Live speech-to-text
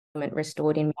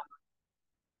restored in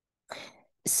Myanmar.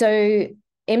 So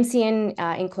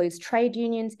MCN includes trade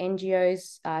unions,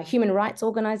 NGOs, human rights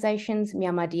organisations,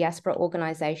 Myanmar diaspora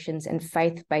organisations, and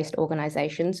faith-based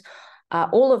organisations,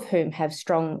 all of whom have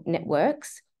strong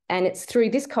networks. And it's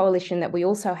through this coalition that we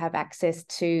also have access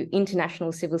to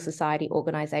international civil society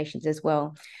organisations as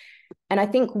well. And I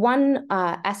think one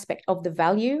aspect of the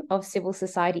value of civil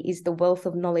society is the wealth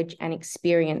of knowledge and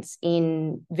experience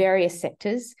in various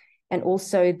sectors, and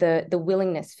also the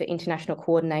willingness for international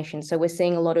coordination. So we're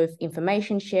seeing a lot of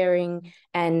information sharing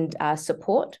and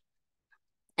support.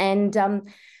 And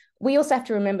we also have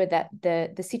to remember that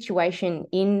the situation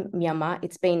in Myanmar,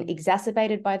 it's been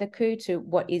exacerbated by the coup to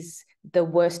what is the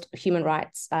worst human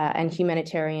rights and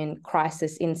humanitarian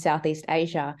crisis in Southeast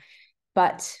Asia.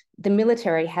 But the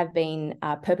military have been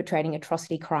perpetrating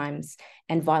atrocity crimes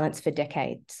and violence for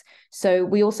decades. So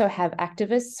we also have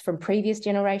activists from previous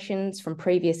generations, from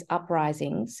previous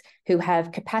uprisings, who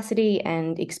have capacity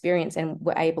and experience and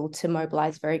were able to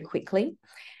mobilise very quickly.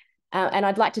 And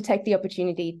I'd like to take the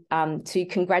opportunity to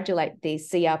congratulate the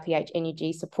CRPH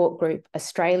NUG Support Group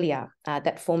Australia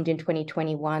that formed in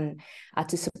 2021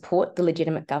 to support the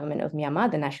legitimate government of Myanmar,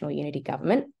 the National Unity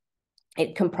Government.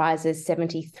 It comprises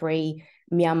 73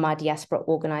 Myanmar diaspora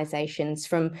organisations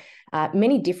from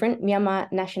many different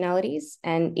Myanmar nationalities,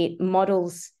 and it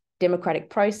models democratic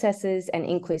processes and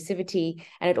inclusivity,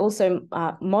 and it also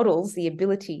models the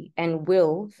ability and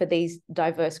will for these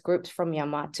diverse groups from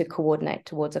Myanmar to coordinate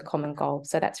towards a common goal.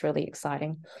 So that's really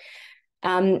exciting. So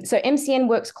MCN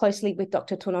works closely with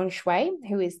Dr. Tonon Shui,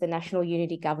 who is the National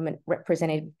Unity Government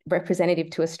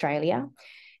representative to Australia.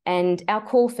 And our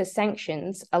call for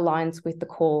sanctions aligns with the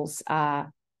calls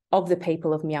of the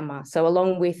people of Myanmar. So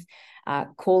along with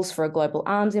calls for a global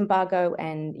arms embargo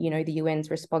and, the UN's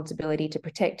responsibility to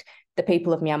protect the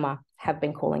people of Myanmar, have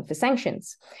been calling for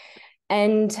sanctions.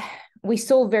 And we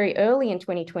saw very early in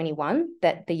 2021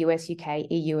 that the US, UK,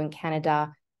 EU, and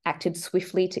Canada acted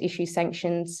swiftly to issue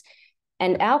sanctions.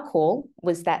 And our call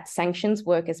was that sanctions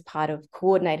work as part of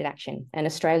coordinated action, and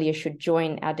Australia should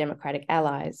join our democratic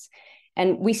allies.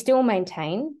 And we still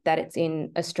maintain that it's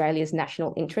in Australia's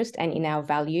national interest and in our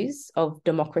values of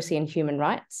democracy and human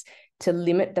rights to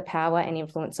limit the power and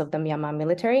influence of the Myanmar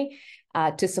military,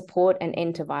 to support an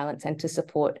end to violence and to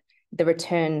support the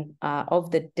return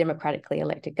of the democratically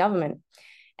elected government.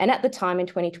 And at the time in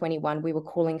 2021, we were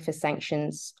calling for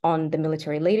sanctions on the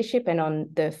military leadership and on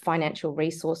the financial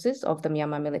resources of the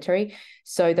Myanmar military.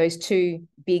 So those two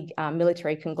big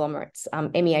military conglomerates,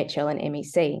 MEHL and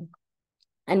MEC.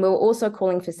 And we were also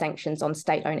calling for sanctions on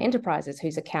state-owned enterprises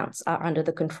whose accounts are under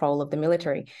the control of the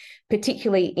military,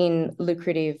 particularly in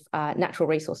lucrative natural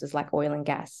resources like oil and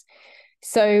gas.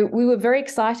 So we were very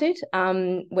excited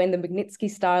when the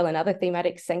Magnitsky-style and other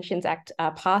thematic sanctions act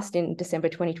passed in December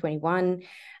 2021.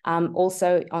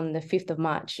 Also on the 5th of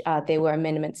March, there were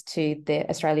amendments to the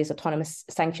Australia's autonomous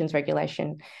sanctions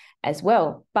regulation as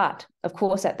well. But of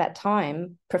course, at that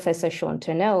time, Professor Sean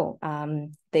Turnell,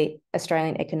 the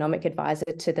Australian economic advisor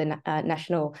to the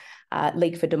National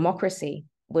League for Democracy,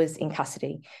 was in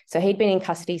custody. So he'd been in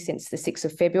custody since the 6th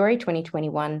of February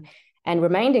 2021 and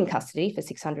remained in custody for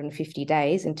 650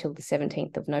 days until the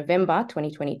 17th of November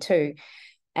 2022.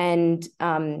 And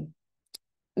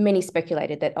many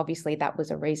speculated that obviously that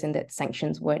was a reason that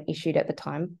sanctions weren't issued at the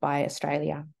time by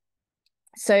Australia.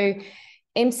 So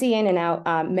MCN and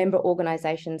our member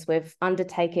organisations, we've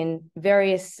undertaken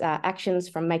various actions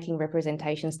from making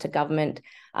representations to government,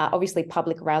 obviously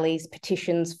public rallies,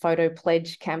 petitions, photo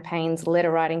pledge campaigns, letter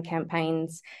writing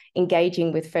campaigns,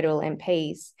 engaging with federal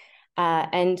MPs.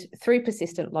 And through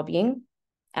persistent lobbying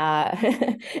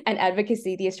and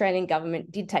advocacy, the Australian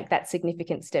government did take that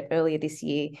significant step earlier this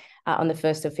year on the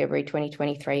 1st of February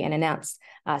 2023 and announced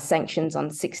sanctions on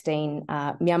 16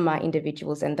 Myanmar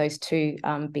individuals and those two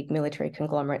big military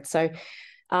conglomerates. So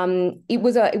it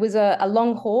was a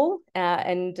long haul,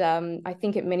 and I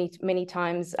think at many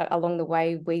times along the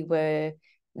way we were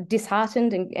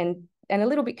disheartened and a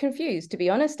little bit confused, to be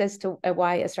honest, as to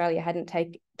why Australia hadn't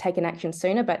taken action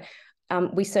sooner. But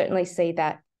we certainly see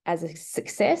that as a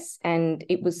success, and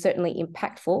it was certainly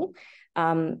impactful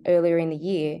earlier in the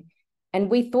year. And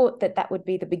we thought that that would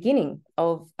be the beginning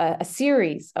of a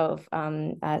series of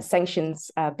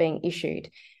sanctions being issued.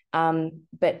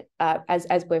 But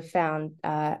as we've found,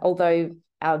 although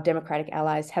our democratic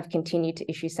allies have continued to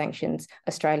issue sanctions,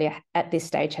 Australia at this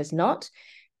stage has not.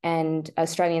 And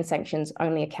Australian sanctions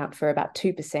only account for about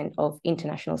 2% of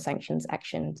international sanctions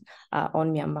actions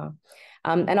on Myanmar.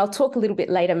 And I'll talk a little bit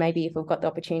later, maybe if we've got the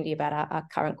opportunity, about our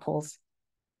current calls.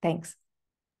 Thanks.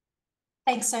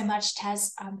 Thanks so much,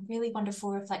 Taz. Really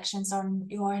wonderful reflections on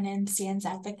your and MCN's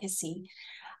advocacy.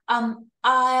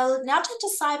 I'll now turn to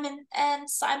Simon. And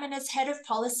Simon, as head of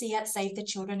policy at Save the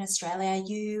Children Australia,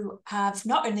 you were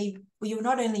not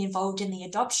only involved in the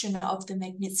adoption of the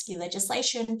Magnitsky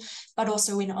legislation, but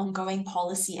also in ongoing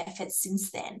policy efforts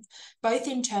since then, both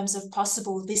in terms of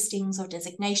possible listings or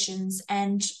designations,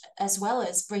 and as well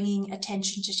as bringing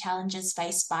attention to challenges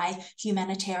faced by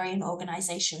humanitarian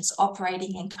organisations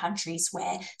operating in countries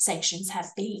where sanctions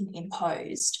have been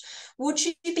imposed. Would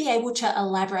you be able to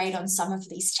elaborate on some of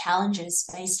these challenges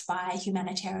faced by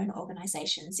humanitarian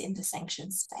organisations in the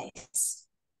sanctions space?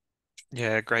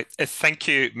 Yeah, great. Thank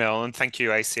you, Mel, and thank you,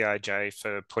 ACIJ,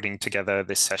 for putting together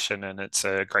this session. And it's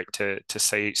great to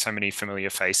see so many familiar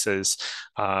faces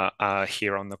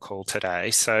here on the call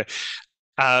today. So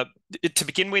uh, to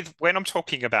begin with, when I'm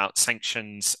talking about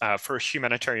sanctions for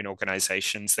humanitarian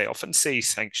organizations, they often see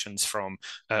sanctions from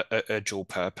a dual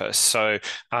purpose. So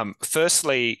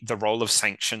firstly, the role of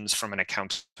sanctions from an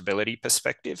accountability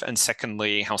perspective, and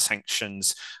secondly, how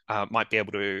sanctions might be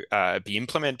able to be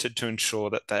implemented to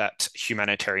ensure that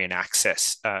humanitarian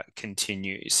access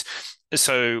continues.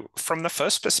 So from the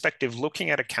first perspective,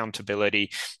 looking at accountability,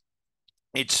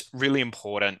 it's really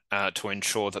important to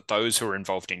ensure that those who are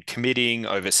involved in committing,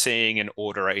 overseeing, and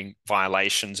ordering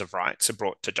violations of rights are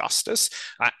brought to justice.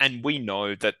 And we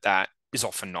know that that is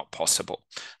often not possible.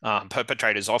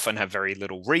 Perpetrators often have very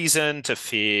little reason to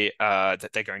fear that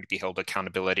they're going to be held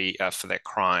accountability for their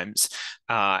crimes.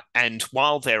 And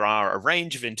while there are a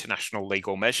range of international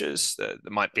legal measures that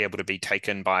might be able to be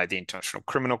taken by the International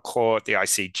Criminal Court, the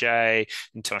ICJ,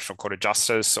 International Court of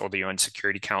Justice, or the UN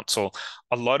Security Council,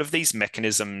 a lot of these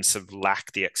mechanisms have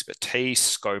lacked the expertise,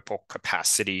 scope, or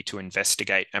capacity to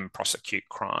investigate and prosecute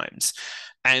crimes.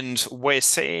 And we're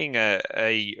seeing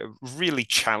a really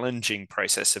challenging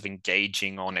process of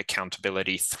engaging on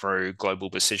accountability through global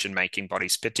decision-making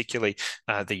bodies, particularly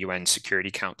the UN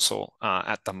Security Council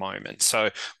at the moment.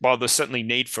 So while there's certainly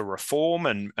need for reform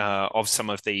and of some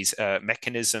of these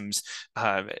mechanisms,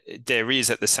 there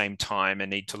is at the same time a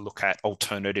need to look at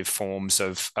alternative forms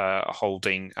of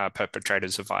holding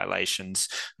perpetrators of violations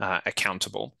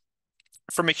accountable.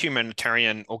 From a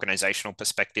humanitarian organizational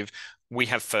perspective, we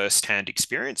have first-hand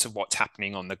experience of what's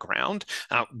happening on the ground.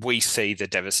 We see the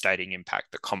devastating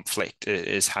impact that conflict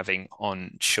is having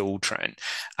on children.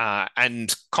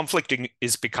 And conflict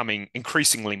is becoming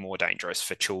increasingly more dangerous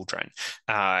for children.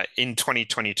 In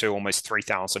 2022, almost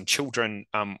 3,000 children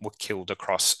were killed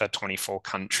across 24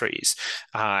 countries.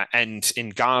 And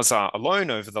in Gaza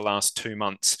alone, over the last 2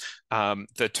 months,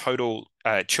 the total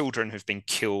children who've been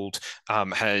killed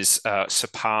has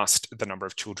surpassed the number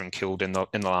of children killed in the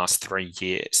last 3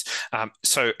 years.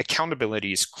 So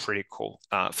accountability is critical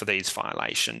for these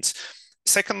violations.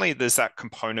 Secondly, there's that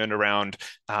component around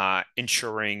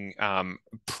ensuring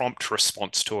prompt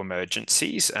response to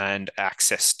emergencies and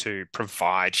access to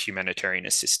provide humanitarian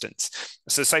assistance.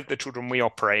 So Save the Children, we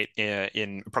operate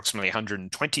in approximately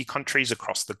 120 countries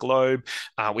across the globe.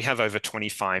 We have over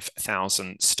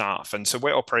 25,000 staff. And so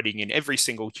we're operating in every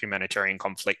single humanitarian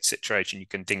conflict situation you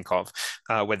can think of,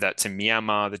 whether that's in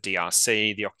Myanmar, the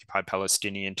DRC, the occupied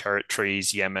Palestinian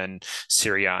territories, Yemen,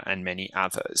 Syria, and many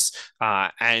others.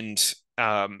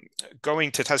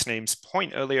 Going to Tasneem's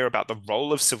point earlier about the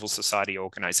role of civil society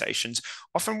organizations,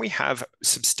 often we have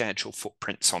substantial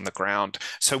footprints on the ground.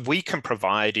 So we can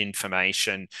provide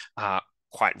information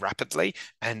quite rapidly,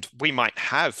 and we might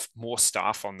have more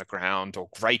staff on the ground or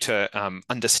greater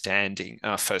understanding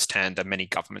firsthand than many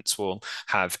governments will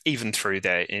have, even through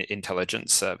their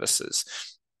intelligence services.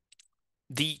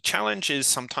 The challenge is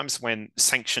sometimes when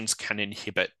sanctions can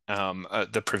inhibit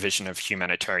the provision of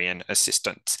humanitarian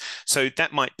assistance. So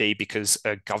that might be because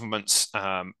governments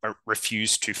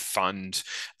refuse to fund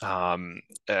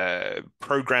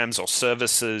programs or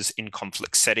services in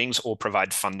conflict settings or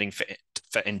provide funding for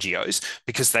NGOs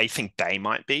because they think they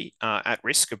might be at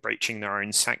risk of breaching their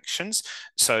own sanctions.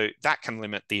 So that can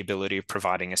limit the ability of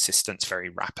providing assistance very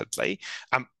rapidly.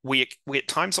 We at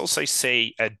times also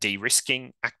see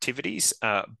de-risking activities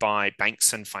by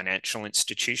banks and financial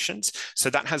institutions. So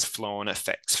that has flow-on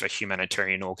effects for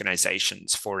humanitarian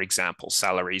organizations. For example,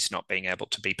 salaries not being able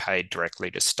to be paid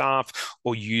directly to staff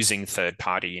or using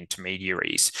third-party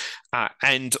intermediaries.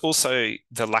 And also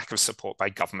the lack of support by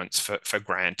governments for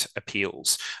grant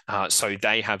appeals. So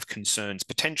they have concerns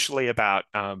potentially about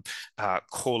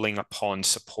calling upon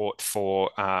support for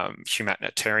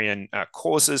humanitarian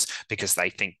causes because they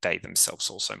think they themselves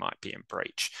also might be in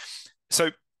breach. So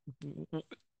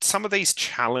some of these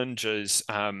challenges,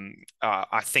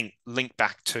 I think, link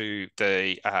back to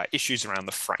the issues around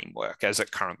the framework as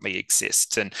it currently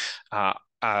exists. And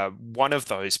one of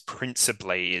those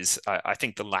principally is, I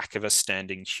think, the lack of a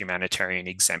standing humanitarian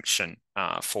exemption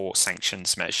for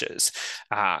sanctions measures.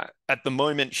 At the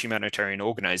moment, humanitarian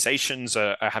organizations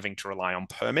are having to rely on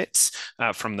permits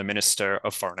from the Minister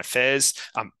of Foreign Affairs.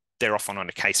 They're often on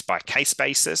a case-by-case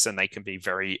basis, and they can be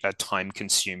very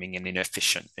time-consuming and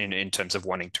inefficient in terms of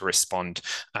wanting to respond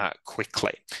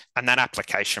quickly. And that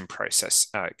application process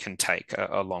can take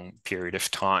a long period of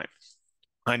time.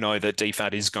 I know that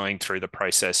DFAT is going through the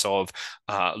process of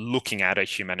looking at a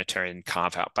humanitarian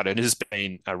carve-out, but it has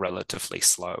been relatively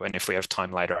slow. And if we have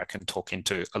time later, I can talk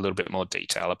into a little bit more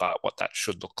detail about what that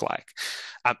should look like.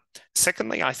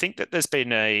 Secondly, I think that there's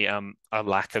been a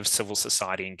lack of civil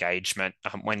society engagement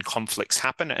when conflicts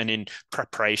happen and in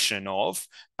preparation of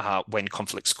when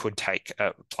conflicts could take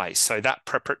place. So that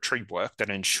preparatory work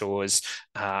that ensures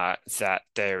that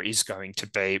there is going to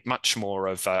be much more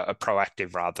of a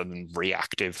proactive rather than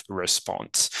reactive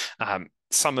response.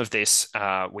 Some of this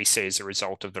we see as a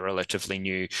result of the relatively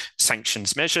new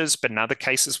sanctions measures, but in other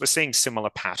cases, we're seeing similar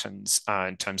patterns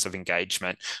in terms of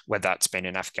engagement, whether that's been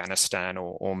in Afghanistan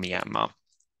or Myanmar.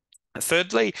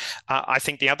 Thirdly, I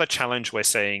think the other challenge we're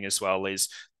seeing as well is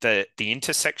the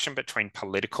intersection between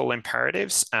political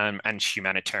imperatives and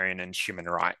humanitarian and human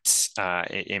rights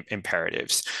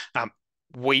imperatives.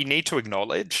 We need to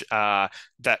acknowledge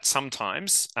that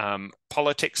sometimes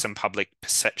politics and public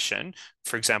perception,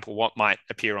 for example, what might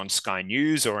appear on Sky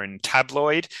News or in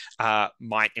tabloid,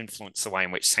 might influence the way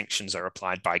in which sanctions are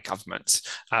applied by governments.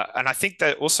 And I think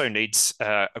that also needs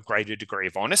a greater degree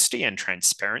of honesty and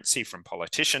transparency from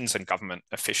politicians and government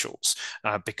officials,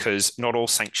 because not all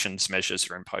sanctions measures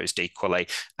are imposed equally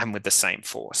and with the same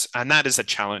force. And that is a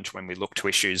challenge when we look to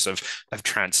issues of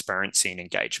transparency and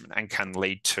engagement, and can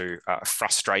lead to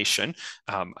frustration,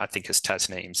 I think, as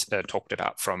Tasneem's talked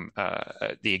about from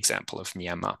the example of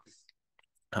Myanmar.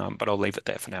 But I'll leave it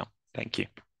there for now. Thank you.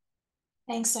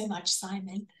 Thanks so much,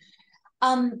 Simon.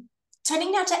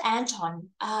 Turning now to Anton,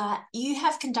 you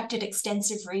have conducted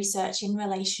extensive research in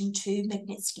relation to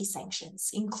Magnitsky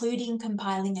sanctions, including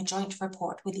compiling a joint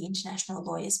report with the International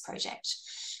Lawyers Project.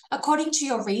 According to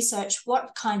your research,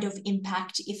 what kind of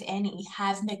impact, if any,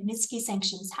 have Magnitsky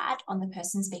sanctions had on the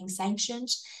persons being sanctioned?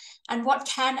 And what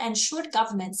can and should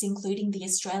governments, including the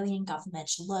Australian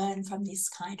government, learn from this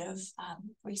kind of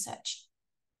research?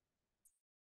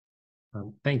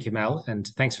 Thank you, Mel, and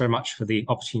thanks very much for the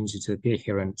opportunity to appear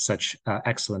here in such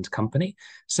excellent company.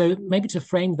 So maybe to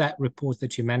frame that report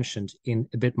that you mentioned in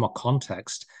a bit more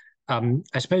context, I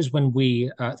suppose when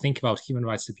we think about human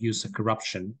rights abuse or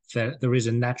corruption, there is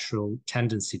a natural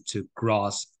tendency to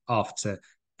grasp after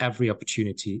every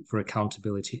opportunity for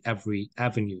accountability, every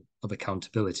avenue of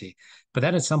accountability. But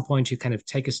then at some point you kind of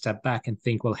take a step back and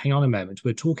think, well, hang on a moment,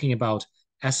 we're talking about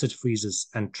asset freezes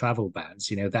and travel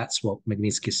bans. You know, that's what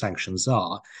Magnitsky sanctions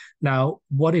are. Now,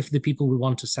 what if the people we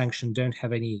want to sanction don't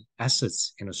have any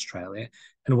assets in Australia?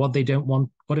 And what if they don't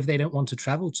want to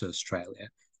travel to Australia?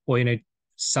 Or, you know,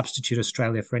 substitute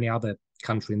Australia for any other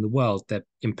country in the world that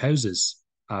imposes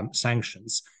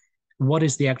sanctions? What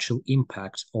is the actual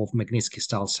impact of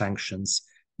Magnitsky-style sanctions,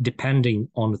 depending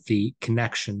on the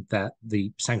connection that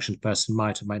the sanctioned person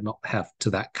might or might not have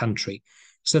to that country?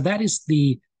 So that is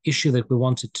the issue that we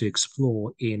wanted to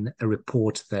explore in a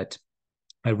report that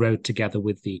I wrote together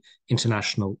with the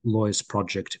International Lawyers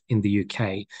Project in the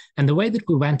UK. And the way that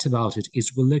we went about it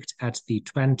is we looked at the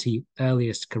 20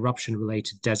 earliest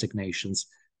corruption-related designations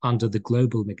under the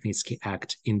Global Magnitsky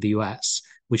Act in the US,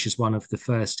 which is one of the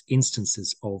first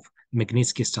instances of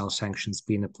Magnitsky-style sanctions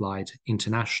being applied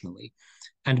internationally.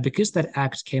 And because that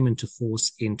act came into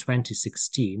force in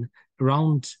 2016,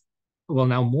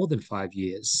 now more than 5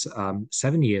 years,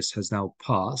 7 years has now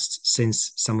passed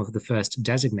since some of the first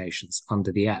designations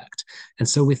under the Act. And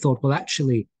so we thought, well,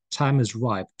 actually, time is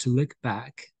ripe to look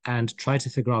back and try to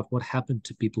figure out what happened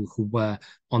to people who were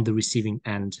on the receiving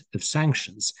end of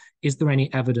sanctions. Is there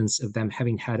any evidence of them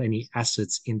having had any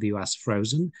assets in the US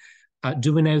frozen?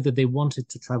 Do we know that they wanted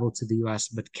to travel to the US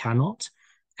but cannot?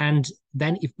 And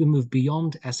then if we move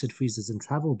beyond asset freezes and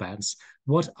travel bans,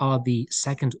 what are the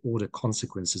second order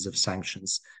consequences of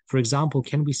sanctions? For example,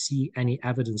 can we see any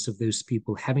evidence of those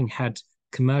people having had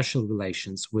commercial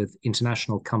relations with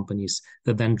international companies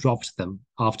that then dropped them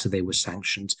after they were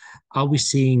sanctioned? Are we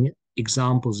seeing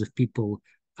examples of people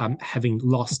having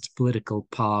lost political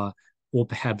power or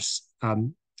perhaps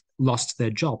lost their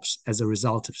jobs as a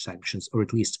result of sanctions, or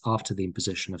at least after the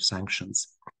imposition of sanctions?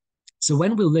 So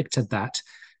when we looked at that,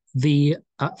 the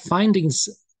findings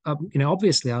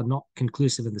obviously are not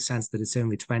conclusive in the sense that it's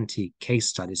only 20 case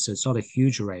studies, so it's not a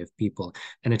huge array of people,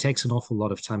 and it takes an awful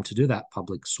lot of time to do that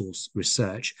public source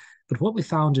research. But what we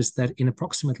found is that in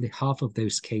approximately half of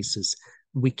those cases,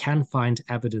 we can find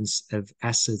evidence of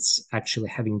assets actually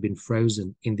having been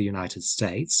frozen in the United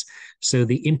States. So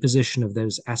the imposition of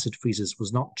those asset freezes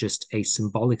was not just a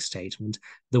symbolic statement,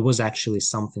 there was actually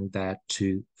something there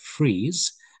to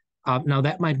freeze. Now,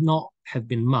 that might not have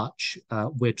been much.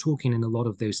 We're talking in a lot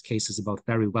of those cases about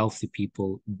very wealthy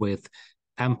people with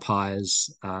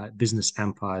empires, business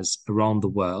empires around the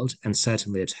world, and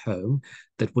certainly at home,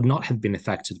 that would not have been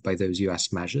affected by those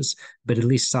US measures, but at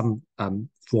least some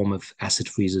form of asset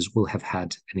freezes will have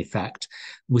had an effect.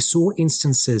 We saw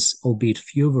instances, albeit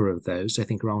fewer of those, I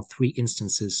think around 3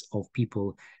 instances of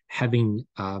people having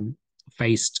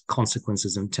faced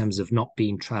consequences in terms of not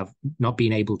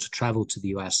being able to travel to the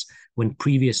US when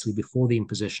previously, before the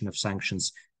imposition of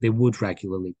sanctions, they would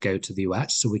regularly go to the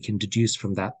US. So we can deduce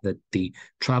from that that the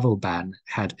travel ban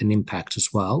had an impact as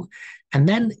well. And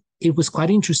then it was quite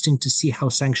interesting to see how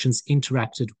sanctions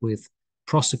interacted with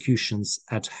prosecutions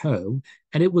at home.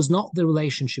 And it was not the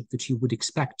relationship that you would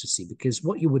expect to see, because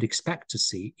what you would expect to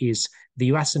see is the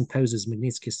US imposes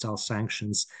Magnitsky-style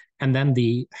sanctions, and then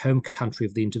the home country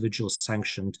of the individual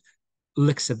sanctioned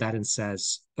looks at that and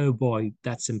says, oh boy,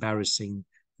 that's embarrassing.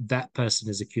 That person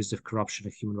is accused of corruption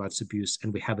or human rights abuse,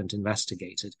 and we haven't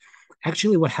investigated.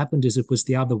 Actually, what happened is it was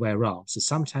the other way around. So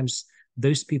sometimes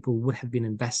those people would have been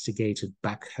investigated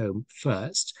back home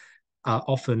first,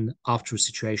 often after a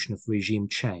situation of regime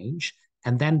change,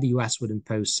 and then the US would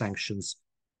impose sanctions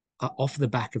off the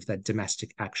back of that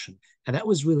domestic action. And that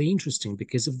was really interesting,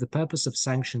 because if the purpose of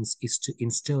sanctions is to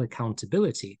instill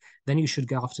accountability, then you should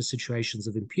go after situations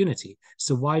of impunity.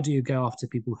 So why do you go after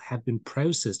people who have been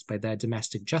processed by their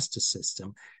domestic justice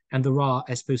system? And there are,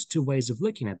 I suppose, 2 ways of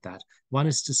looking at that. One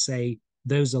is to say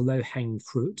those are low-hanging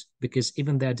fruit, because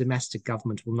even their domestic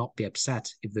government will not be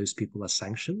upset if those people are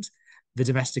sanctioned. The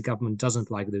domestic government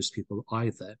doesn't like those people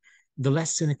either. The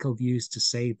less cynical view is to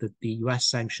say that the US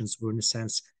sanctions were, in a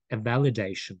sense, a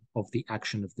validation of the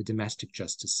action of the domestic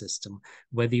justice system,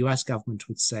 where the US government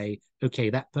would say, okay,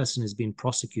 that person is being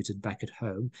prosecuted back at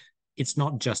home. It's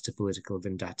not just a political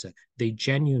vendetta. They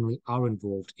genuinely are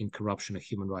involved in corruption or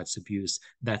human rights abuse.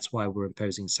 That's why we're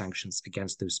imposing sanctions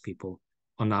against those people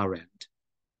on our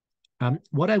end.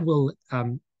 What I will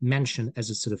mention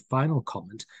as a sort of final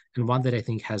comment, and one that I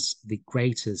think has the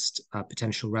greatest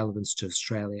potential relevance to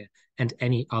Australia and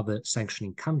any other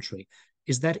sanctioning country,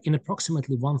 is that in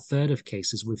approximately 1/3 of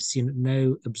cases, we've seen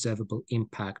no observable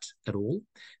impact at all.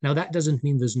 Now, that doesn't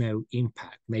mean there's no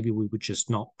impact. Maybe we were just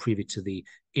not privy to the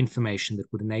information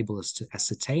that would enable us to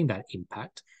ascertain that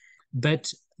impact.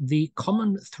 But the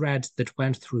common thread that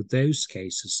went through those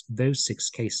cases, those 6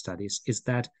 case studies, is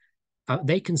that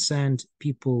they concerned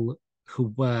people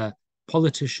who were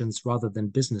politicians rather than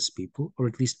business people, or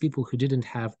at least people who didn't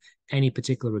have any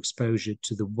particular exposure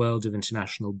to the world of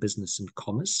international business and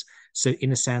commerce. So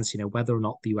in a sense, whether or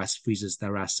not the US freezes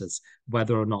their assets,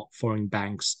 whether or not foreign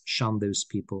banks shun those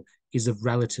people, is of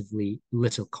relatively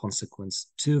little consequence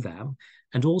to them.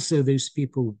 And also those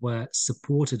people were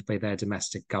supported by their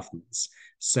domestic governments.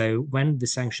 So when the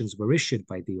sanctions were issued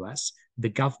by the US, the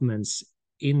governments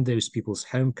in those people's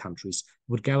home countries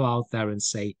would go out there and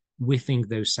say, we think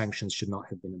those sanctions should not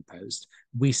have been imposed.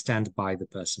 We stand by the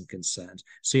person concerned.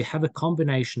 So you have a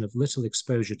combination of little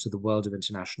exposure to the world of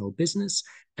international business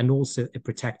and also a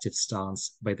protective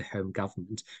stance by the home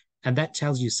government. And that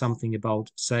tells you something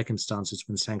about circumstances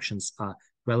when sanctions are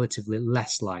relatively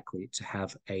less likely to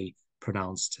have a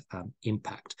pronounced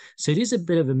impact. So it is a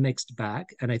bit of a mixed bag.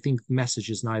 And I think the message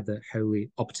is neither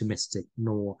wholly optimistic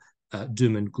nor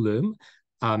doom and gloom.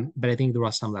 But I think there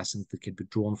are some lessons that could be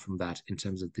drawn from that in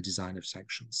terms of the design of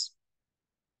sanctions.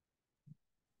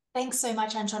 Thanks so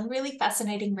much, Anton. Really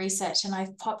fascinating research, and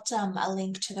I've popped a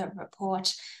link to the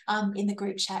report in the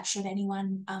group chat should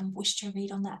anyone wish to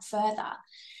read on that further.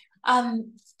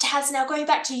 Taz, now going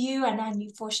back to you, and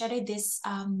you foreshadowed this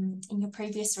in your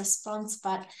previous response,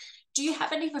 but do you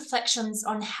have any reflections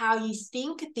on how you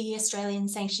think the Australian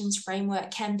sanctions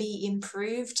framework can be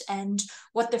improved and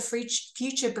what the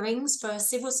future brings for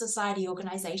civil society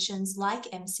organisations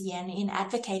like MCN in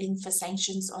advocating for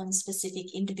sanctions on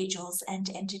specific individuals and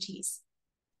entities?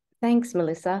 Thanks,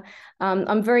 Melissa.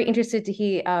 I'm very interested to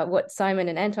hear what Simon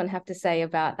and Anton have to say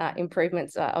about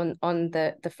improvements on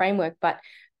the framework. But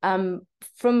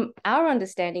from our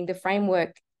understanding, the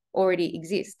framework already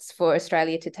exists for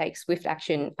Australia to take swift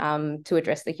action to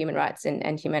address the human rights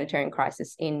and humanitarian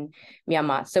crisis in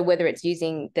Myanmar. So whether it's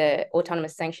using the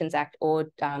Autonomous Sanctions Act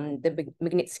or the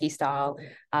Magnitsky-style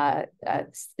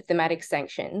thematic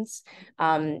sanctions,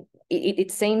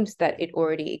 it seems that it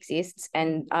already exists.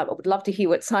 And I would love to hear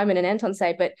what Simon and Anton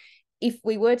say, but if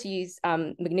we were to use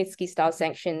Magnitsky-style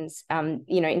sanctions,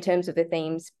 in terms of the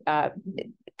themes,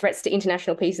 threats to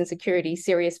international peace and security,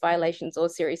 serious violations or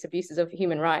serious abuses of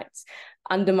human rights,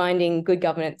 undermining good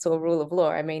governance or rule of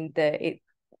law, I mean,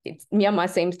 Myanmar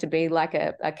seems to be like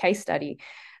a case study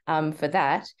for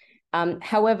that.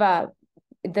 However,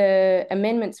 the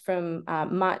amendments from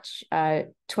March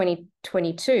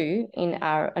 2022 in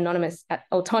our autonomous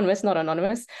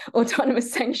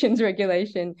sanctions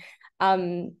regulation,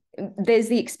 there's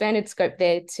the expanded scope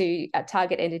there to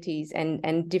target entities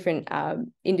and different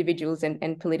individuals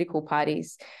and political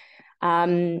parties.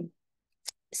 One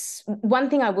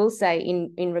thing I will say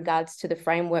in regards to the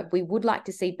framework, we would like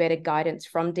to see better guidance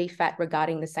from DFAT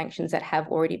regarding the sanctions that have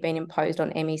already been imposed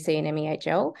on MEC and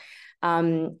MEHL.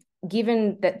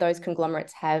 Given that those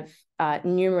conglomerates have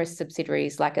numerous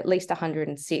subsidiaries, like at least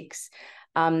 106,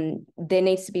 there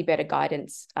needs to be better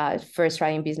guidance for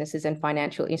Australian businesses and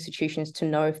financial institutions to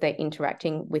know if they're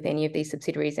interacting with any of these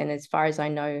subsidiaries. And as far as I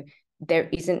know, there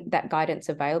isn't that guidance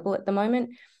available at the moment.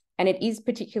 And it is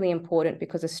particularly important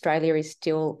because Australia is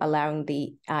still allowing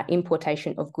the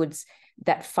importation of goods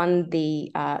that fund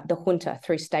the junta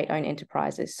through state-owned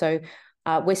enterprises. So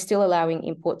we're still allowing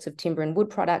imports of timber and wood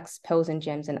products, pearls and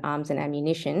gems and arms and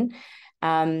ammunition.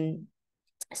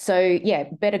 So yeah,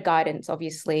 better guidance,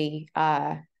 obviously,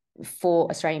 for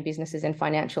Australian businesses and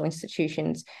financial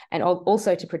institutions, and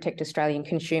also to protect Australian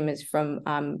consumers from,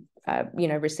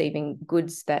 receiving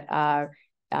goods that are,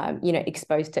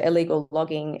 exposed to illegal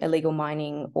logging, illegal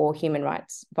mining, or human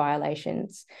rights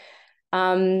violations.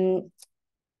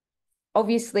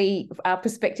 Obviously, our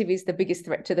perspective is the biggest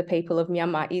threat to the people of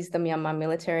Myanmar is the Myanmar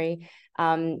military.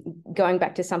 Going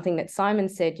back to something that Simon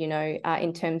said,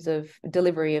 in terms of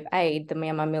delivery of aid, the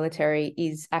Myanmar military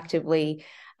is actively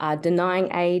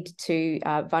denying aid to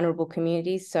vulnerable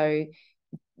communities. So,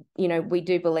 we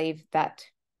do believe that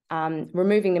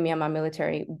removing the Myanmar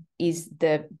military is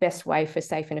the best way for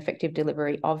safe and effective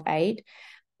delivery of aid.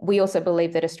 We also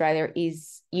believe that Australia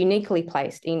is uniquely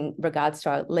placed in regards to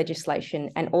our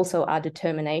legislation and also our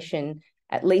determination,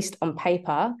 at least on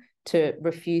paper, to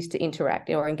refuse to interact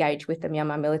or engage with the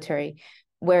Myanmar military,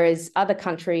 whereas other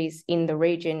countries in the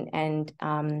region and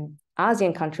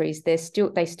ASEAN countries, they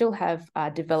still have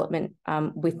development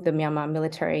with the Myanmar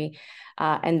military,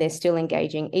 and they're still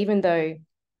engaging, even though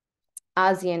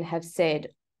ASEAN have said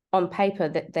on paper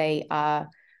that they are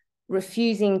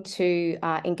refusing to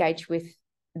engage with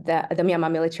the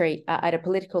Myanmar military at a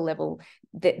political level.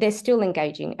 They're still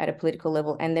engaging at a political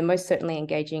level, and they're most certainly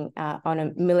engaging on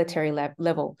a military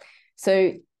level.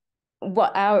 So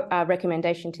what our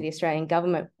recommendation to the Australian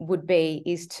government would be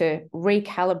is to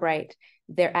recalibrate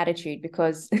their attitude,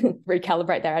 because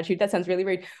recalibrate their attitude, that sounds really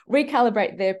rude,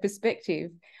 recalibrate their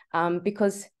perspective,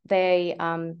 because they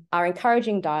are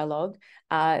encouraging dialogue,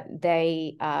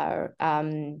 they are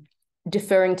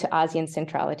deferring to ASEAN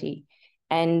centrality.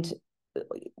 And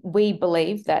we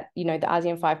believe that, the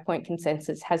ASEAN 5-point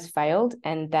consensus has failed,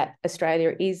 and that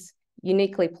Australia is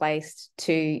uniquely placed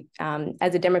to,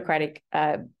 as a democratic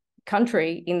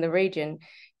country in the region,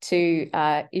 to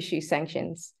issue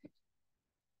sanctions.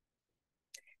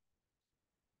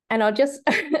 And I'll just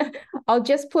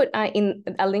put in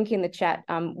a link in the chat.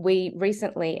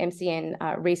 MCN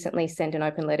recently sent an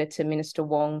open letter to Minister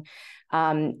Wong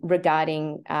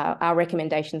regarding our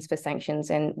recommendations for sanctions,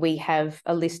 and we have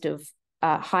a list of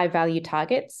high value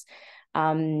targets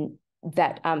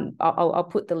that I'll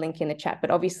put the link in the chat.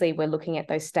 But obviously, we're looking at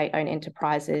those state-owned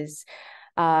enterprises.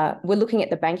 We're looking at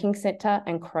the banking sector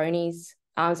and cronies,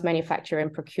 arms manufacture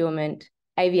and procurement,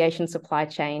 aviation supply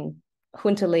chain,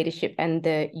 junta leadership, and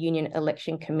the Union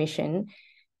Election Commission.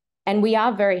 And we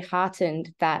are very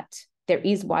heartened that there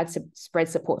is widespread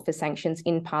support for sanctions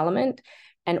in Parliament.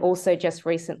 And also just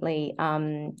recently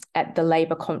at the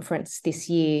Labor conference this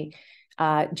year,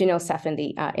 Janelle Saffin,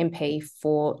 the MP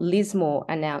for Lismore,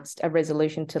 announced a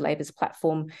resolution to Labor's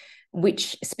platform,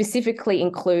 which specifically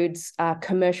includes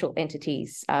commercial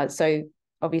entities. So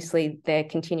obviously they're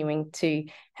continuing to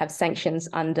have sanctions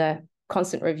under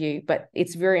constant review, but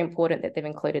it's very important that they've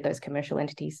included those commercial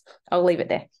entities. I'll leave it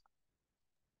there.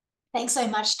 Thanks so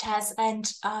much, Taz.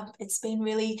 And it's been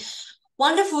really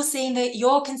wonderful seeing that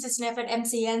your consistent effort,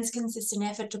 MCN's consistent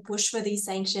effort to push for these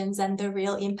sanctions and the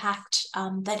real impact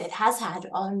that it has had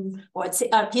on, or it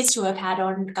appears to have had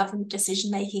on government decision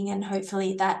making, and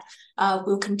hopefully that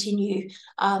will continue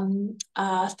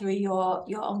through your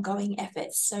ongoing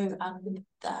efforts. So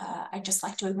I'd just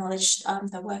like to acknowledge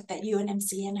the work that you and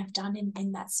MCN have done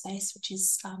in that space, which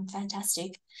is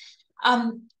fantastic.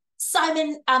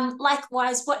 Simon,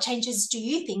 likewise, what changes do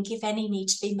you think, if any, need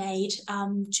to be made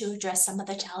to address some of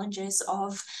the challenges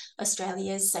of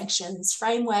Australia's sanctions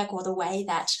framework, or the way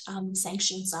that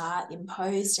sanctions are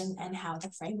imposed, and how the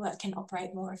framework can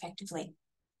operate more effectively?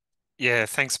 Yeah,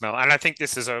 thanks, Mel. And I think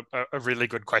this is a really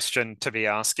good question to be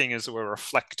asking as we're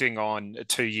reflecting on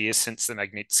 2 years since the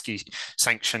Magnitsky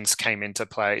sanctions came into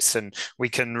place. And we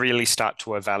can really start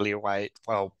to evaluate,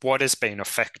 well, what has been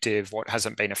effective, what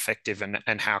hasn't been effective,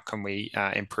 and how can we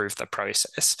improve the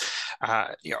process.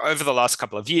 Over the last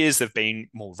couple of years, there have been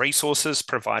more resources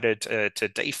provided to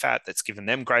DFAT that's given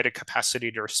them greater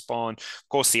capacity to respond. Of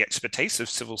course, the expertise of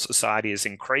civil society has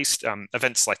increased.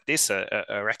 Events like this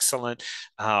are excellent.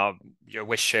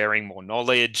 We're sharing more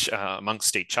knowledge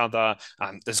amongst each other.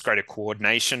 There's greater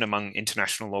coordination among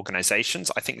international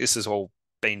organizations. I think this has all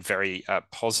been very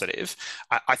positive.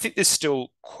 I think there's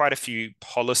still quite a few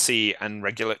policy and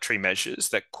regulatory measures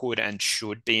that could and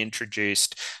should be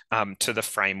introduced to the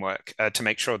framework to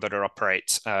make sure that it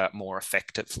operates more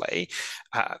effectively.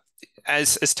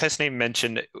 As Tasneem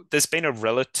mentioned, there's been a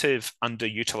relative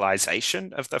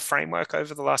underutilization of the framework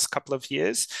over the last couple of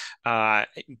years,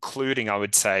 including, I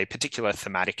would say, particular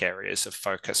thematic areas of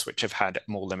focus which have had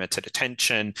more limited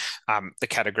attention. The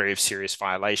category of serious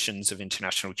violations of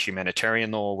international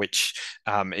humanitarian law, which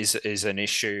is an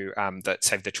issue that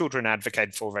Save the Children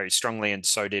advocated for very strongly, and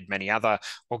so did many other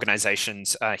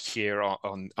organizations here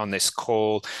on this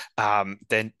call.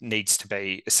 There needs to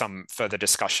be some further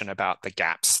discussion about the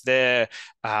gaps there.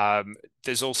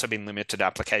 There's also been limited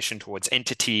application towards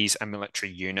entities and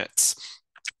military units.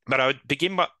 But I would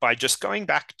begin by just going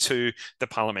back to the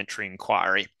parliamentary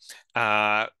inquiry.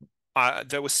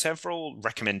 There were several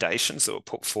recommendations that were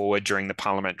put forward during the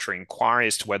parliamentary inquiry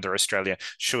as to whether Australia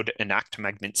should enact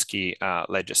Magnitsky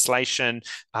legislation.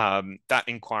 That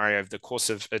inquiry over the course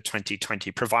of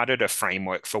 2020 provided a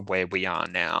framework for where we are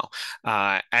now.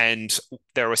 And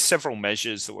there were several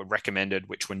measures that were recommended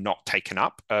which were not taken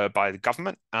up by the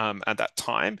government at that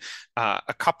time.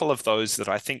 A couple of those that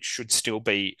I think should still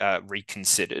be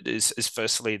reconsidered is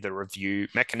firstly the review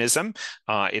mechanism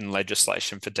in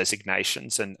legislation for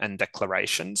designations and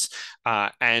declarations,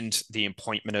 and the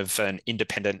appointment of an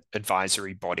independent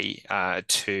advisory body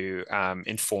to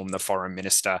inform the foreign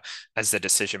minister as the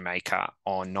decision maker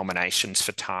on nominations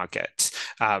for targets.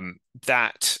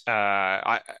 That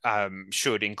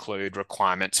should include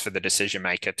requirements for the decision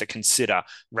maker to consider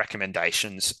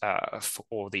recommendations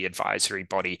for the advisory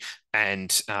body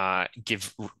and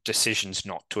give decisions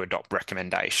not to adopt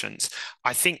recommendations.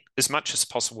 I think as much as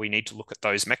possible, we need to look at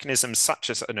those mechanisms, such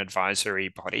as an advisory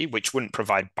body, which wouldn't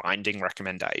provide binding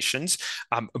recommendations,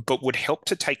 but would help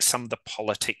to take some of the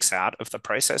politics out of the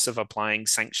process of applying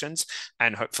sanctions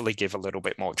and hopefully give a little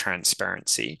bit more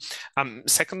transparency.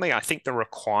 Secondly, I think the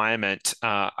requirement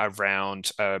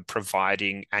around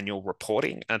providing annual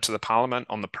reporting to the Parliament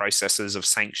on the processes of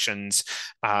sanctions,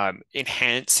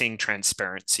 enhancing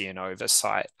transparency and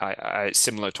oversight,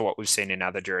 similar to what we've seen in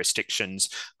other jurisdictions,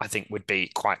 I think would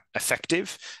be quite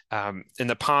effective. In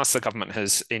the past, the government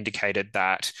has indicated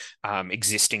that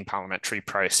existing parliamentary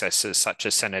processes, such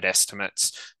as Senate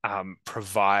estimates,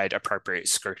 provide appropriate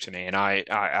scrutiny, and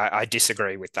I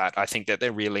disagree with that. I think that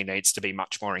there really needs to be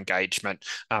much more engagement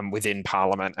within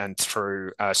Parliament and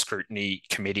through scrutiny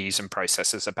committees and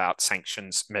processes about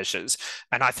sanctions measures,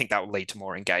 and I think that will lead to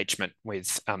more engagement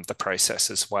with the process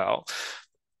as well.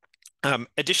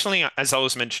 Additionally, as I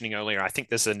was mentioning earlier, I think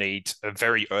there's a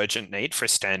very urgent need for a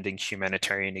standing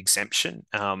humanitarian exemption.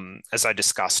 As I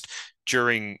discussed,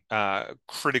 during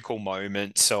critical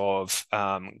moments of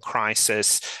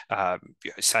crisis,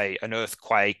 say an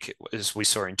earthquake, as we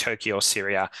saw in Turkey or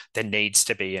Syria, there needs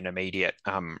to be an immediate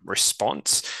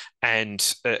response,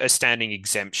 and a standing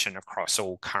exemption across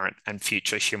all current and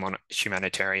future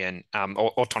humanitarian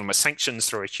or autonomous sanctions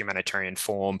through a humanitarian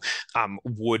form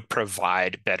would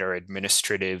provide better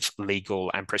administrative, legal,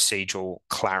 and procedural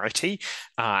clarity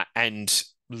and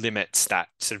limits that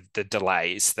sort of the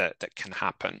delays that can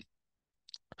happen.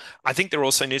 I think there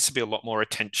also needs to be a lot more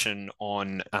attention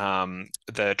on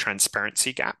the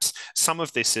transparency gaps. Some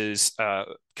of this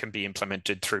can be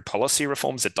implemented through policy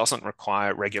reforms. It doesn't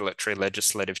require regulatory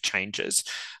legislative changes.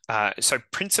 So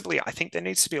principally, I think there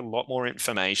needs to be a lot more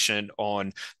information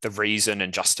on the reason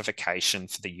and justification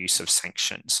for the use of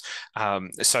sanctions.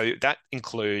 So that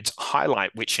includes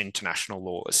highlight which international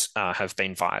laws have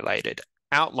been violated,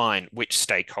 outline which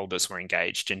stakeholders were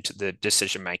engaged into the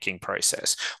decision-making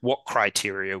process, what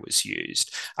criteria was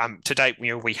used. To date,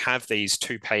 we have these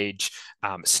two-page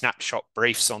snapshot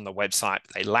briefs on the website.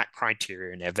 They lack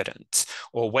criteria and evidence.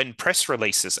 Or when press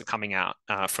releases are coming out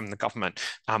from the government,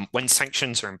 when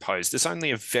sanctions are imposed, there's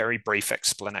only a very brief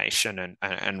explanation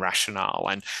and rationale.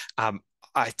 And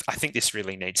I think this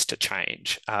really needs to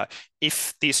change.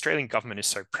 If the Australian government is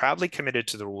so proudly committed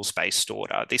to the rules-based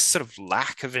order, this sort of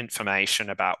lack of information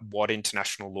about what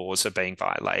international laws are being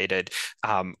violated,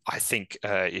 I think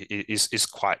is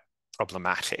quite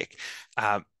problematic.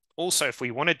 Also, if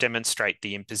we want to demonstrate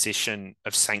the imposition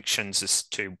of sanctions as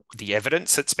to the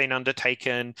evidence that's been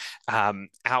undertaken,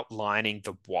 outlining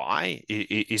the why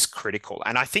is critical.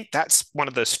 And I think that's one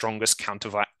of the strongest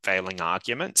countervailing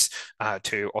arguments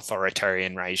to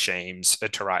authoritarian regimes,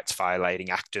 to rights violating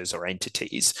actors or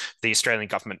entities, the Australian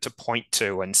government to point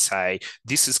to and say,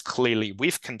 this is clearly,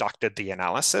 we've conducted the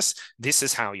analysis, this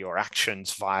is how your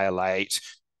actions violate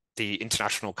the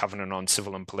International Covenant on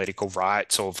Civil and Political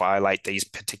Rights or violate these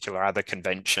particular other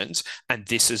conventions, and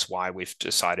this is why we've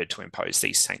decided to impose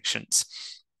these sanctions.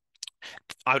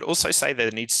 I would also say there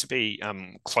needs to be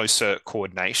closer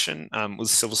coordination with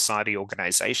civil society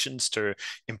organisations to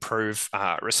improve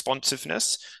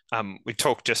responsiveness. We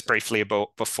talked just briefly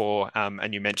about before,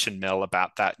 and you mentioned, Mel,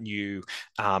 about that new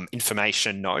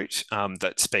information note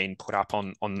that's been put up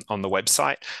on the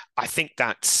website. I think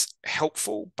that's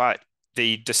helpful, but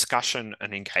the discussion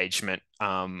and engagement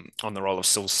on the role of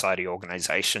civil society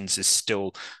organisations is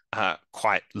still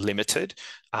quite limited.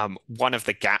 One of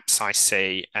the gaps I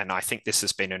see, and I think this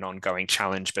has been an ongoing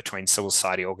challenge between civil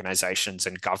society organisations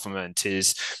and government,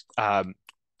 is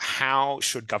how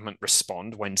should government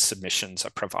respond when submissions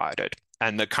are provided?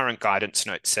 And the current guidance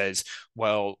note says,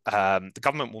 well, the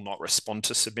government will not respond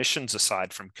to submissions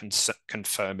aside from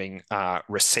confirming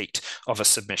receipt of a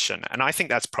submission. And I think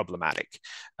that's problematic.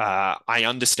 I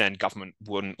understand government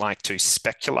wouldn't like to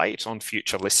speculate on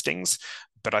future listings,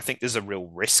 but I think there's a real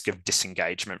risk of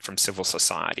disengagement from civil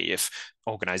society if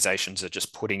organisations are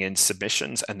just putting in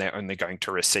submissions and they're only going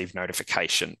to receive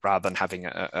notification rather than having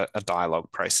a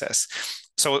dialogue process.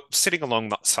 So sitting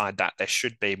alongside that, there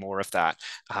should be more of that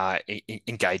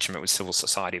engagement with civil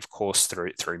society, of course,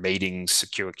 through meetings,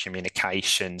 secure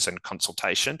communications and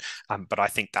consultation. But I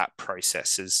think that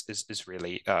process is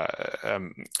really a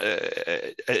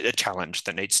challenge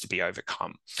that needs to be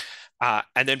overcome.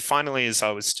 And then finally, as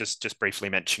I was just briefly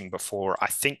mentioning before, I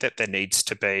think that there needs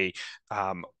to be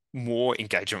more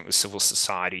engagement with civil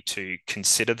society to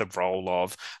consider the role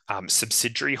of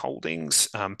subsidiary holdings,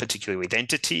 particularly with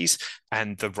entities,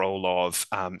 and the role of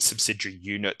subsidiary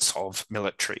units of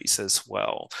militaries as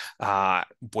well,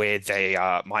 where they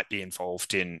might be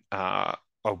involved in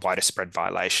wider spread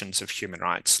violations of human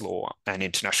rights law and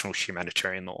international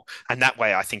humanitarian law. And that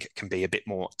way, I think it can be a bit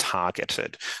more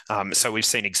targeted. So we've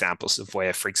seen examples of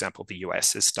where, for example, the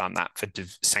US has done that for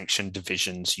sanctioned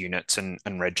divisions, units and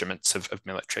regiments of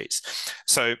militaries.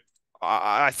 So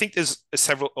I think there's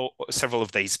several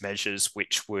of these measures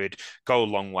which would go a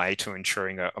long way to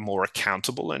ensuring a more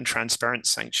accountable and transparent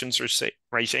sanctions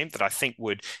regime that I think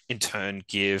would in turn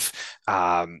give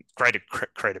greater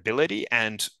credibility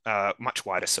and much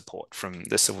wider support from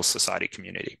the civil society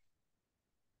community.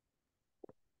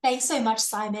 Thanks so much,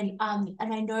 Simon. And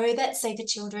I know that Save the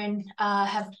Children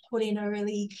have put in a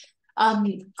really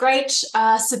great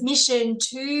submission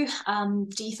to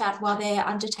DFAT while they're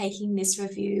undertaking this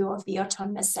review of the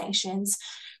autonomous sanctions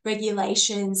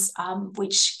regulations,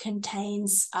 which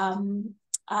contains some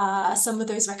of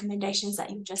those recommendations that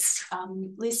you just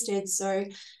listed. So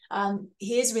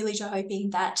here's really to hoping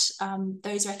that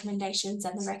those recommendations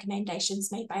and the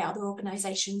recommendations made by other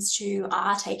organisations too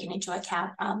are taken into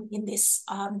account in this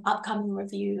upcoming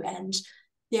review. And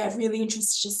yeah, really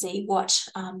interested to see what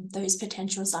those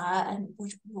potentials are, and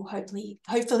we'll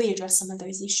hopefully address some of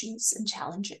those issues and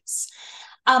challenges.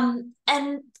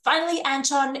 And finally,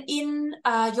 Anton, in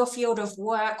your field of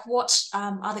work, what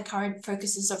are the current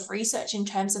focuses of research in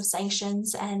terms of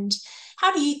sanctions, and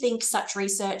how do you think such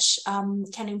research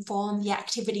can inform the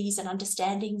activities and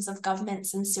understandings of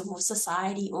governments and civil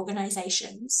society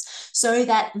organisations so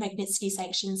that Magnitsky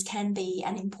sanctions can be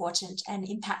an important and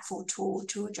impactful tool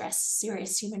to address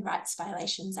serious human rights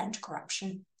violations and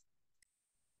corruption?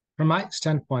 From my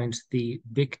standpoint, the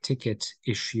big ticket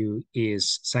issue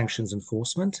is sanctions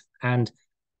enforcement, and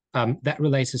that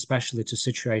relates especially to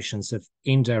situations of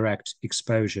indirect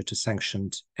exposure to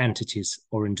sanctioned entities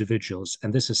or individuals.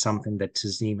 And this is something that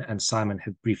Tasneem and Simon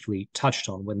have briefly touched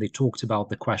on when they talked about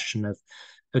the question of,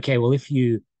 okay, well, if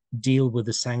you deal with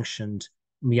a sanctioned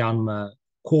Myanmar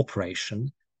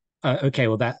corporation, okay,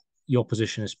 well, that your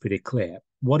position is pretty clear.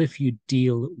 What if you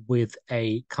deal with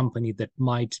a company that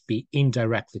might be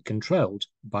indirectly controlled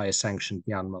by a sanctioned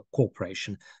Myanmar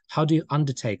corporation? How do you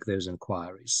undertake those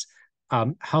inquiries?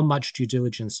 How much due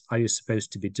diligence are you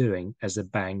supposed to be doing as a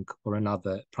bank or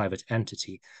another private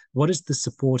entity? What is the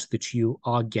support that you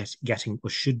are getting or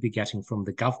should be getting from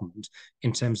the government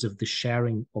in terms of the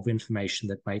sharing of information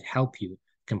that might help you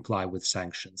comply with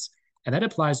sanctions? And that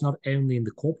applies not only in the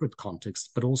corporate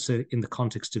context, but also in the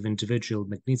context of individual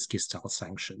Magnitsky-style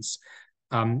sanctions.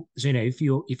 So, if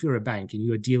you're a bank and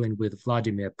you're dealing with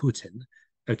Vladimir Putin,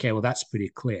 okay, well, that's pretty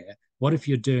clear. What if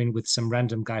you're doing with some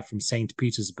random guy from St.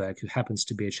 Petersburg who happens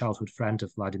to be a childhood friend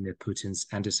of Vladimir Putin's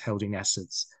and is holding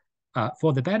assets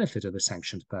for the benefit of a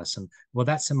sanctioned person? Well,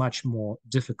 that's a much more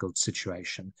difficult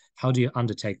situation. How do you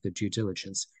undertake the due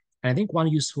diligence? And I think one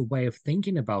useful way of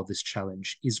thinking about this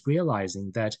challenge is realizing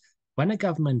that when a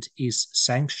government is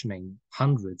sanctioning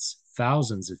hundreds,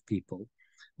 thousands of people,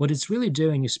 what it's really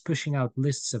doing is pushing out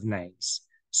lists of names.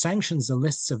 Sanctions are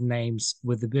lists of names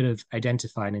with a bit of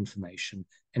identifying information,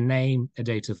 a name, a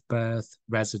date of birth,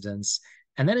 residence,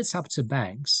 and then it's up to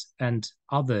banks and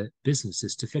other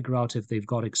businesses to figure out if they've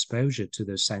got exposure to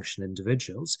those sanctioned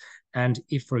individuals. And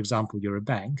if, for example, you're a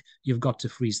bank, you've got to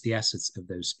freeze the assets of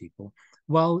those people.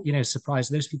 Well, surprise,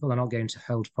 those people are not going to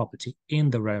hold property in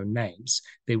their own names.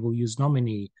 They will use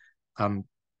nominee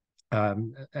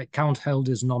account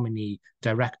holders, nominee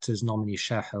directors, nominee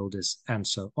shareholders, and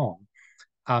so on.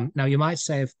 Now, you might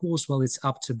say, of course, well, it's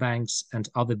up to banks and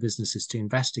other businesses to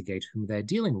investigate whom they're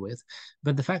dealing with.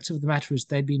 But the fact of the matter is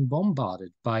they've been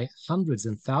bombarded by hundreds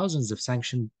and thousands of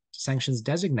sanctions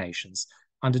designations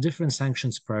under different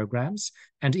sanctions programs.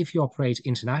 And if you operate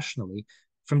internationally,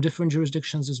 from different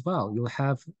jurisdictions as well, you'll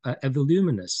have a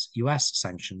voluminous US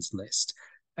sanctions list,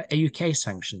 a UK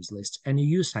sanctions list, an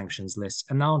EU sanctions list.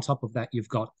 And now on top of that, you've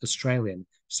got Australian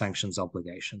sanctions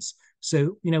obligations.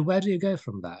 So, where do you go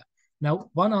from there?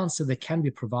 Now, one answer that can be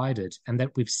provided, and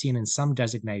that we've seen in some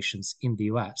designations in the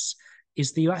US,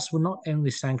 is the US will not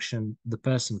only sanction the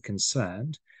person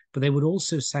concerned, but they would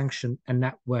also sanction a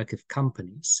network of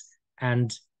companies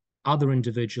and other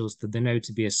individuals that they know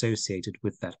to be associated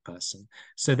with that person.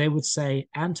 So they would say,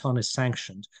 Anton is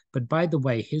sanctioned, but by the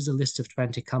way, here's a list of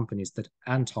 20 companies that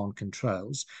Anton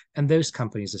controls, and those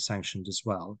companies are sanctioned as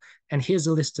well. And here's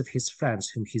a list of his friends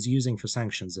whom he's using for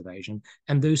sanctions evasion,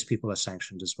 and those people are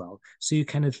sanctioned as well. So you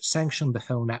kind of sanction the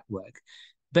whole network.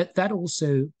 But that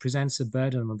also presents a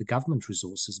burden on the government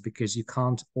resources because you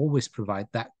can't always provide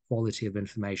that quality of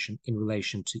information in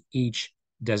relation to each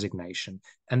designation.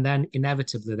 And then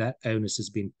inevitably that onus has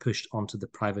been pushed onto the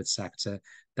private sector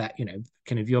that,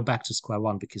 kind of you're back to square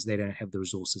one because they don't have the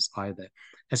resources either.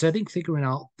 And so I think figuring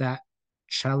out that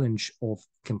challenge of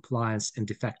compliance and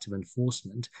effective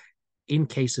enforcement in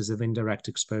cases of indirect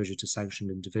exposure to sanctioned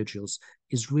individuals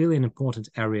is really an important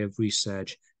area of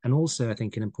research, and also, I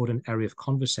think, an important area of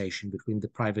conversation between the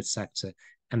private sector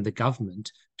and the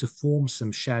government to form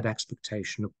some shared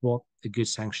expectation of what a good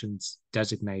sanctions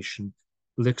designation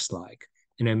looks like.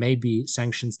 Maybe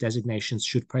sanctions designations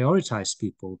should prioritize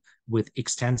people with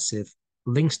extensive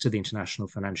links to the international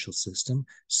financial system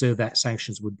so that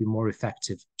sanctions would be more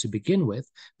effective to begin with,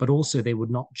 but also they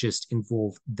would not just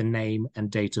involve the name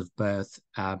and date of birth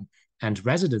and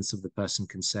residence of the person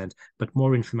concerned, but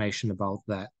more information about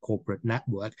that corporate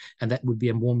network. And that would be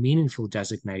a more meaningful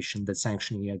designation than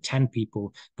sanctioning 10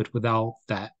 people, but without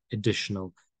that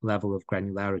additional level of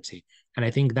granularity. And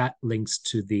I think that links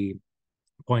to the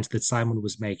point that Simon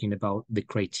was making about the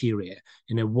criteria,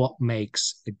 what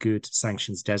makes a good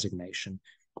sanctions designation.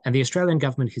 And the Australian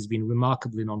government has been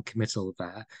remarkably non-committal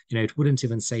there. It wouldn't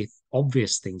even say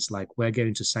obvious things like, we're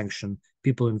going to sanction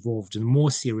people involved in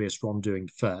more serious wrongdoing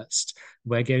first.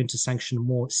 We're going to sanction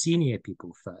more senior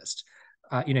people first.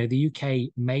 The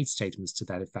UK made statements to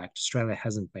that effect. Australia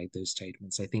hasn't made those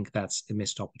statements. I think that's a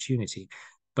missed opportunity.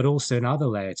 But also another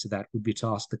layer to that would be to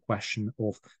ask the question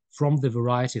of, from the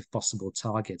variety of possible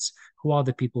targets, who are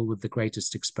the people with the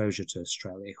greatest exposure to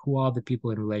Australia? Who are the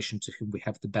people in relation to whom we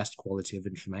have the best quality of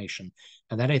information?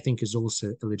 And that, I think, is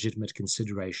also a legitimate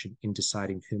consideration in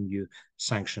deciding whom you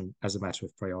sanction as a matter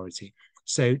of priority.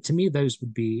 So to me, those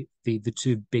would be the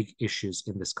two big issues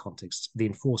in this context, the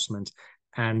enforcement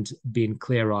and being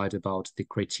clear-eyed about the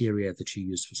criteria that you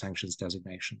use for sanctions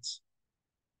designations.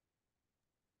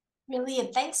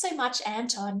 Brilliant. Thanks so much,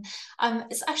 Anton.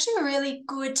 It's actually a really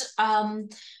good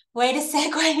way to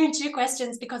segue into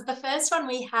questions, because the first one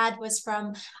we had was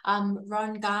from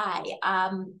Ron Guy,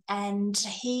 and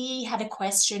he had a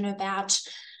question about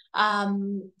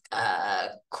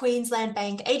Queensland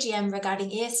Bank AGM regarding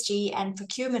ESG and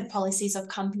procurement policies of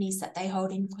companies that they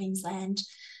hold in Queensland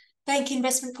Bank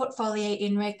investment portfolio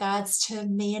in regards to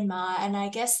Myanmar. And I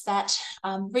guess that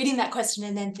reading that question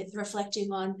and then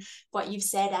reflecting on what you've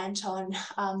said, Anton,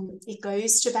 it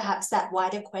goes to perhaps that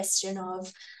wider question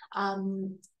of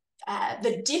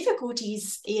the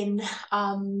difficulties in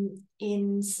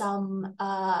some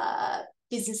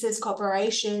businesses,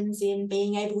 corporations, in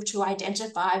being able to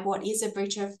identify what is a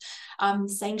breach of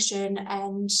sanction,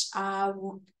 and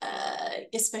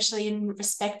especially in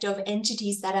respect of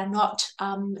entities that are not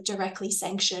directly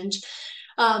sanctioned.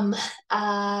 Did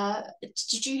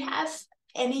you have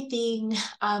anything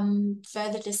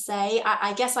further to say?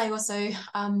 I guess I also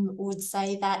would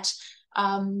say that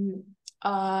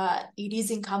it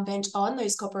is incumbent on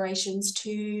those corporations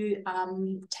to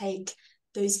take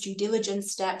those due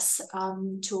diligence steps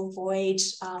to avoid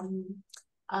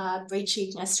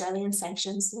breaching Australian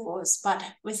sanctions laws. But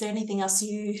was there anything else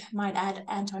you might add,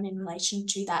 Anton, in relation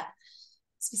to that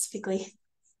specifically?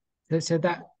 So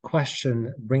that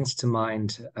question brings to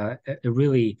mind a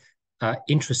really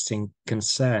interesting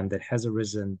concern that has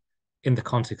arisen in the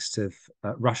context of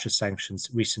Russia sanctions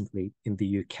recently in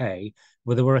the UK,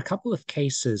 where there were a couple of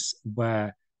cases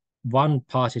where one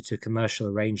party to a commercial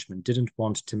arrangement didn't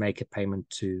want to make a payment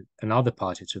to another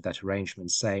party to that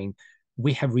arrangement, saying,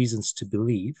 we have reasons to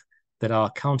believe that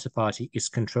our counterparty is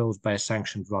controlled by a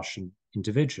sanctioned Russian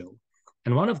individual.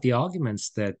 And one of the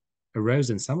arguments that arose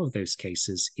in some of those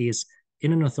cases is,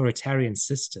 in an authoritarian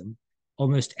system,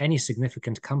 almost any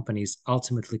significant company is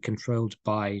ultimately controlled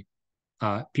by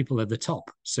people at the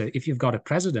top. So if you've got a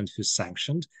president who's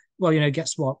sanctioned, well,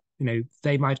 guess what?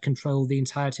 They might control the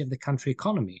entirety of the country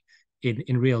economy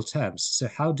in real terms. So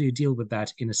how do you deal with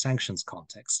that in a sanctions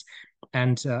context?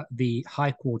 And the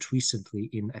High Court recently,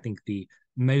 in I think the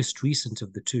most recent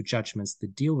of the two judgments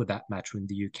that deal with that matter in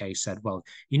the UK, said, well,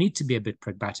 you need to be a bit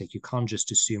pragmatic. You can't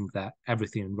just assume that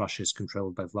everything in Russia is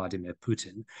controlled by Vladimir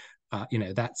Putin.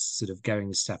 That's sort of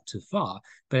going a step too far.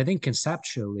 But I think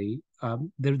conceptually,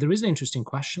 there is an interesting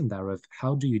question there of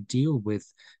how do you deal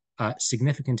with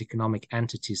significant economic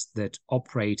entities that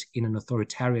operate in an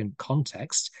authoritarian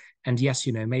context. And yes,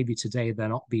 maybe today they're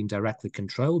not being directly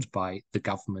controlled by the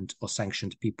government or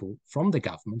sanctioned people from the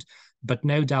government, but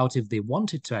no doubt if they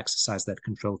wanted to exercise that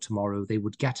control tomorrow, they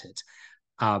would get it.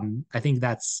 I think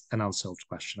that's an unsolved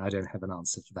question. I don't have an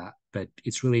answer to that, but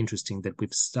it's really interesting that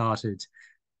we've started,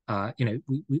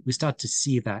 we start to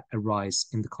see that arise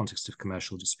in the context of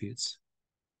commercial disputes.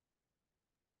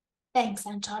 Thanks,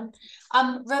 Anton.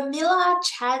 Ramila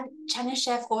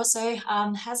Chanishev also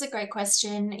has a great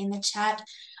question in the chat.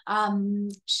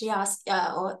 She asked,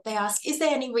 or they ask, is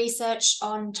there any research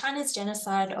on China's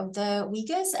genocide of the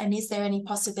Uyghurs, and is there any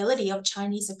possibility of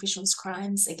Chinese officials'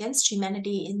 crimes against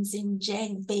humanity in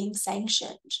Xinjiang being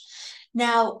sanctioned?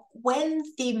 Now, when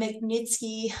the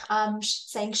Magnitsky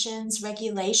sanctions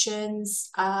regulations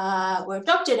were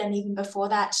adopted, and even before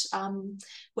that,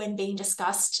 when being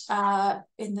discussed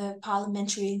in the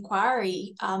parliamentary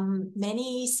inquiry,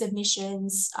 many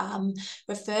submissions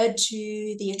referred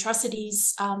to the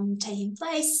atrocities taking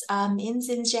place in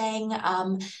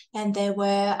Xinjiang, and there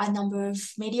were a number of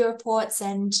media reports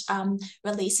and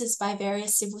releases by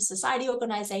various civil society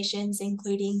organizations,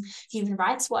 including Human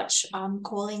Rights Watch,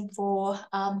 calling for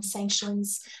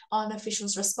sanctions on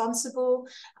officials responsible.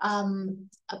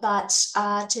 But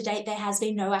to date, there has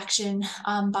been no action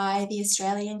by the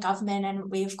Australian government. And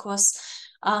we, of course,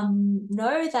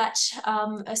 know that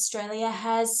Australia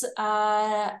has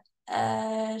a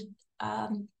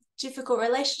difficult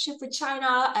relationship with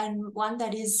China, and one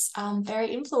that is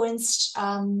very influenced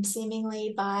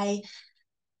seemingly by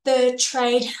the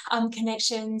trade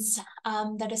connections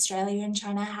that Australia and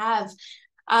China have.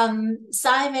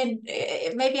 Simon,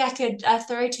 maybe I could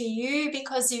throw to you,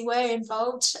 because you were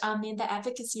involved in the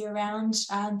advocacy around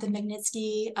the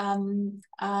Magnitsky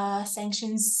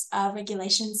sanctions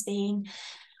regulations being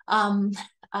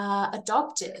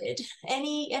adopted.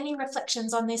 Any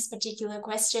reflections on this particular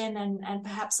question, and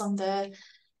perhaps on the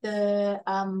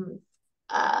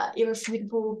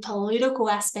irrefutable political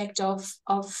aspect of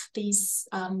these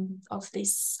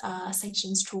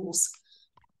sanctions tools?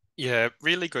 Yeah,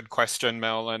 really good question,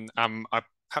 Mel. And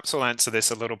Perhaps I'll answer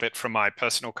this a little bit from my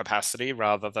personal capacity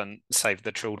rather than Save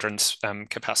the Children's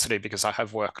capacity, because I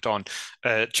have worked on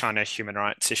China human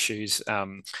rights issues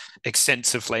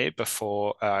extensively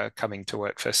before coming to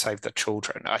work for Save the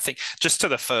Children. I think just to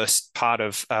the first part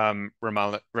of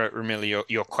Ramila,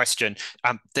 your question,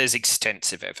 there's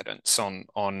extensive evidence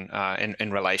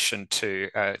in relation to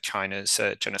China's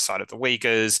genocide of the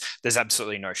Uyghurs. There's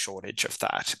absolutely no shortage of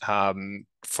that.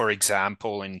 For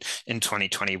example, in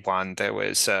 2021, there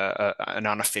was an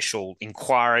unofficial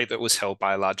inquiry that was held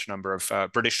by a large number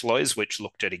of British lawyers, which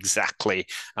looked at exactly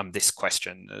this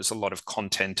question. There's a lot of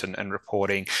content and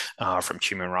reporting from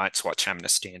Human Rights Watch,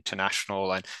 Amnesty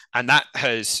International, and that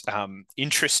has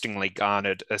interestingly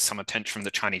garnered some attention from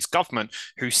the Chinese government,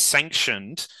 who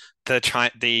sanctioned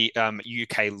the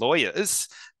UK lawyers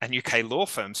and UK law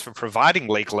firms for providing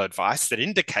legal advice that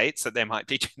indicates that there might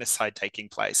be genocide taking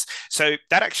place. So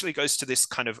that actually goes to this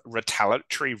kind of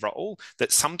retaliatory role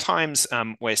that sometimes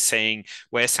we're seeing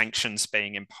where sanctions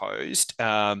being imposed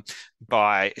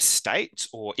by states,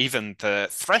 or even the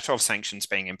threat of sanctions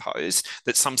being imposed,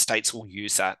 that some states will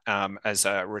use that as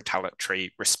a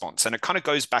retaliatory response. And it kind of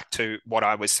goes back to what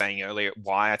I was saying earlier,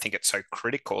 why I think it's so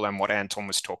critical, and what Anton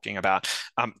was talking about,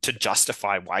 to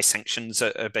justify why sanctions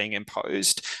are being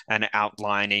imposed, and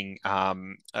outlining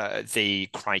the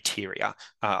criteria,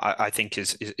 I think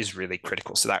is really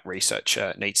critical. So that research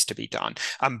needs to be done.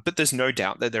 But there's no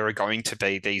doubt that there are going to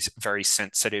be these very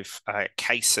sensitive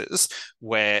cases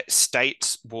where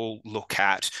states will look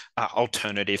at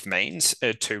alternative means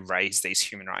to raise these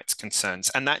human rights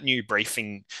concerns. And that new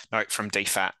briefing note from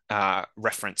DFAT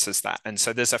references that. And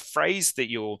so there's a phrase that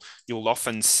you'll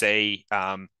often see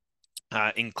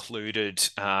included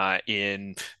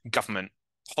in government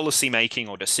policy making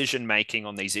or decision making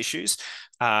on these issues.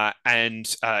 It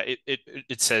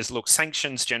says, look,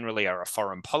 sanctions generally are a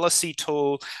foreign policy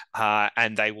tool,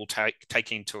 and they will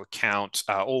take into account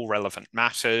all relevant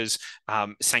matters.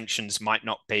 Sanctions might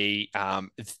not be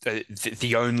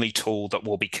the only tool that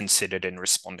will be considered in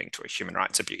responding to a human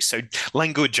rights abuse. So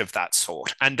language of that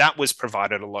sort. And that was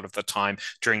provided a lot of the time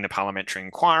during the parliamentary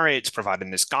inquiry. It's provided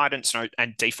in this guidance note,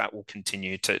 and DFAT will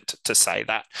continue to say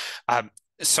that.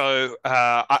 So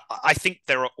I think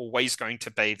there are always going to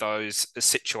be those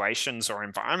situations or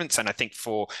environments. And I think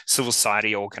for civil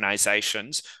society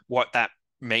organizations, what that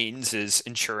means is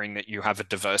ensuring that you have a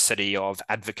diversity of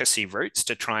advocacy routes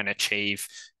to try and achieve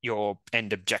your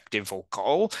end objective or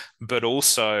goal, but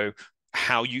also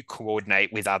how you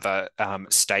coordinate with other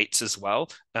states as well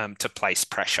to place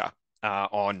pressure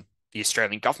on the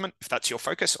Australian government, if that's your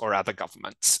focus, or other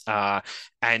governments.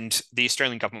 And the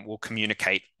Australian government will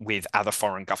communicate with other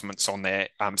foreign governments on their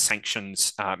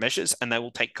sanctions measures, and they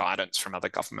will take guidance from other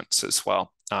governments as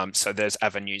well. So there's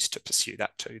avenues to pursue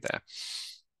that too there.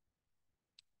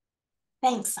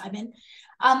 Thanks, Simon.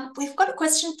 We've got a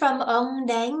question from Ong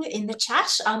Deng in the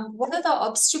chat. What are the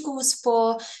obstacles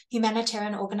for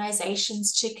humanitarian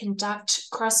organizations to conduct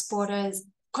cross-border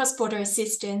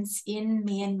assistance in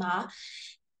Myanmar?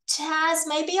 Taz,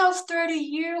 maybe I'll throw to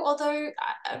you, although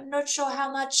I'm not sure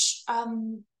how much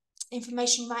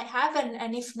information you might have,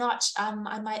 and if not,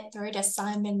 I might throw to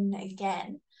Simon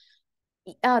again.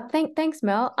 Thanks,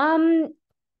 Mel.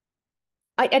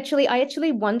 I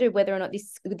actually wonder whether or not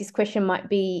this question might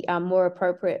be more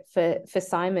appropriate for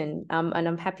Simon, and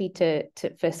I'm happy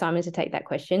for Simon to take that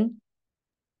question.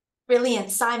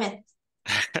 Brilliant, Simon.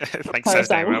 Thanks,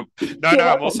 Tasneem. No,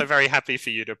 I'm also very happy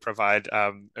for you to provide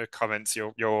comments.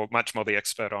 You're much more the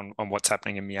expert on what's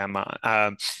happening in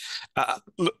Myanmar.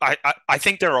 Look, I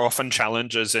think there are often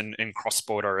challenges in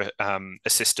cross-border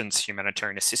assistance,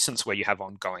 humanitarian assistance, where you have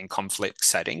ongoing conflict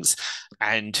settings,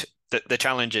 and the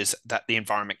challenge is that the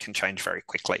environment can change very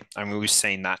quickly. I mean, we've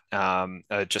seen that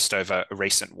just over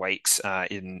recent weeks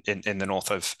in the north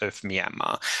of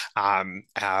Myanmar.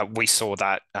 We saw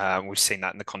that, we've seen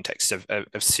that in the context of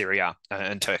Syria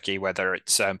and Turkey, whether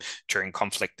it's during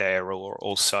conflict there or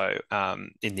also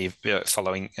in the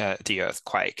following the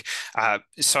earthquake.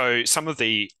 So some of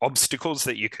the obstacles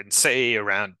that you can see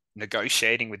around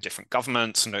negotiating with different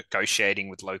governments, negotiating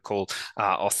with local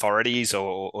authorities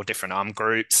or different armed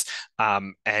groups,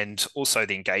 and also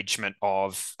the engagement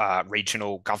of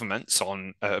regional governments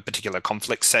on a particular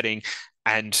conflict setting,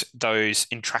 and those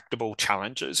intractable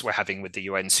challenges we're having with the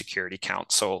UN Security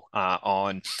Council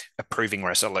on approving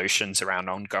resolutions around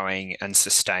ongoing and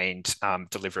sustained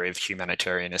delivery of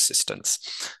humanitarian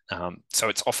assistance. So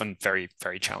it's often very,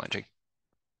 very challenging.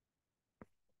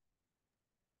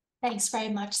 Thanks very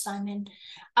much, Simon.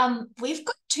 We've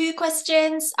got two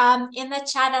questions in the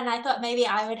chat, and I thought maybe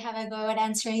I would have a go at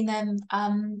answering them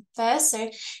first. So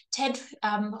Ted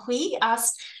Hui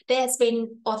asked, there has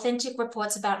been authentic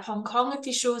reports about Hong Kong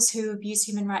officials who abuse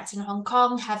human rights in Hong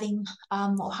Kong, having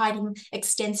or hiding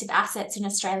extensive assets in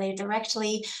Australia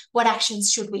directly. What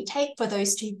actions should we take for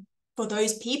those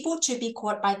people to be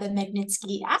caught by the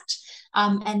Magnitsky Act?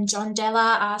 And John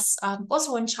Della asks,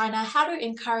 also in China, how to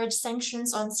encourage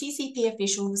sanctions on CCP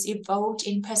officials involved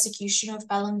in persecution of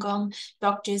Falun Gong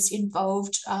doctors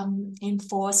involved in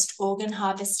forced organ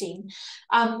harvesting.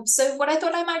 So what I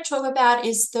thought I might talk about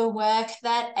is the work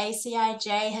that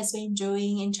ACIJ has been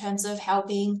doing in terms of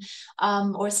helping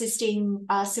or assisting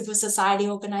civil society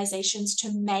organizations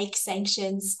to make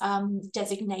sanctions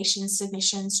designation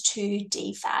submissions to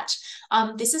DFAT.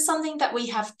 This is something that we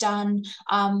have done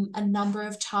a number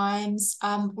of times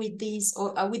with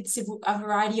a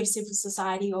variety of civil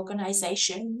society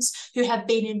organizations who have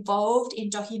been involved in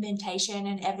documentation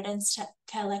and evidence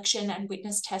collection and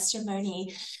witness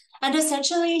testimony. And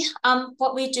essentially,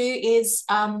 what we do is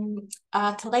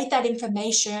collate that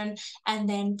information and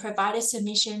then provide a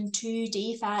submission to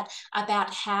DFAT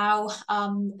about how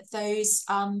those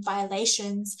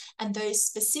violations and those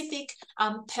specific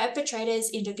perpetrators,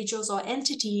 individuals or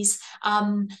entities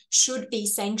should be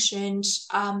sanctioned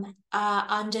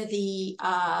under the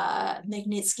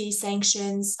Magnitsky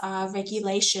sanctions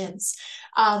regulations.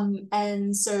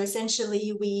 And so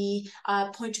essentially we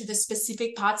point to the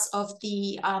specific parts of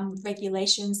the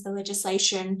regulations, the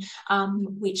legislation,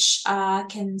 which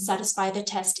can satisfy the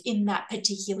test in that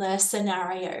particular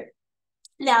scenario.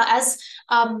 Now, as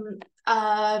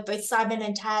both Simon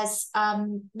and Taz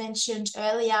mentioned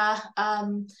earlier,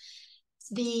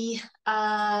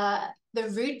 the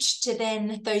route to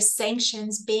then those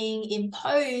sanctions being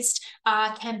imposed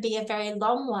can be a very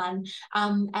long one,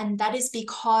 and that is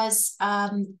because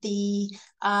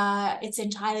it's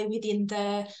entirely within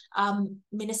the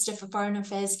Minister for Foreign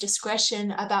Affairs'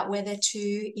 discretion about whether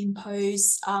to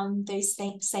impose those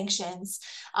sanctions,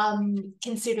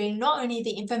 considering not only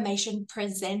the information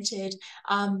presented,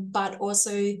 but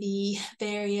also the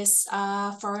various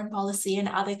foreign policy and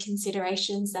other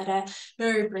considerations that are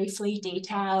very briefly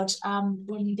detailed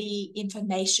in the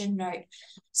information note.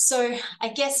 So I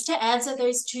guess to answer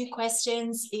those two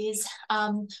questions is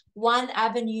one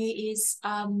avenue is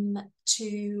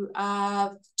to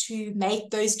make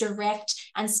those direct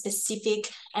and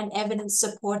specific and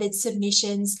evidence-supported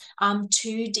submissions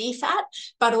to DFAT,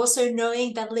 but also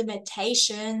knowing the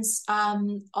limitations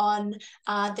on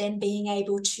then being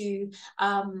able to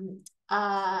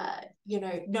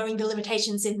knowing the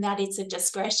limitations in that it's a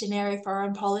discretionary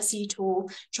foreign policy tool,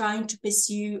 trying to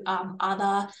pursue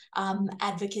other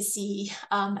advocacy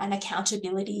and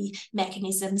accountability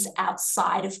mechanisms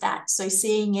outside of that. So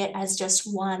seeing it as just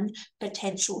one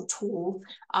potential tool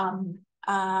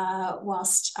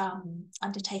whilst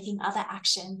undertaking other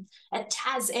action.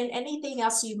 Taz, anything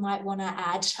else you might want to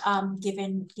add,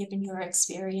 given your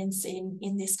experience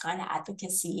in this kind of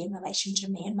advocacy in relation to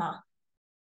Myanmar?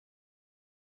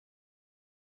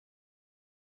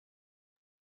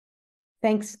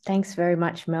 Thanks very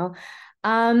much, Mel.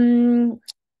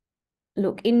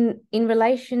 Look, in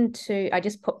relation to, I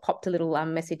just popped a little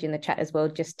message in the chat as well,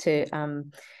 just to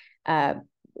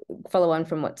follow on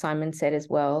from what Simon said as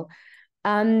well.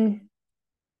 I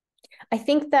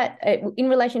think that in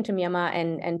relation to Myanmar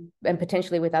and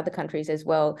potentially with other countries as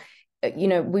well,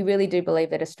 we really do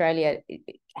believe that Australia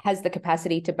has the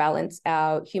capacity to balance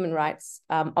our human rights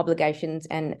obligations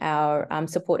and our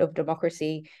support of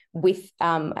democracy with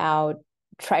our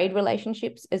trade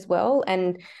relationships as well.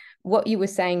 And what you were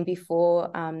saying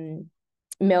before,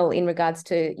 Mel, in regards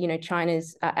to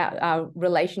China's our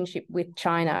relationship with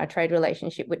China, our trade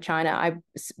relationship with China, I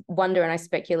wonder and I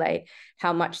speculate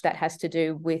how much that has to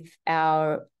do with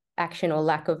our action or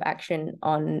lack of action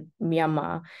on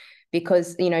Myanmar,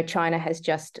 because China has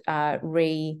just what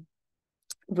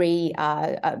do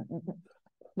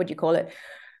you call it?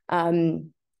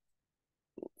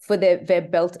 For their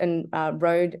Belt and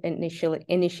Road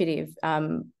Initiative,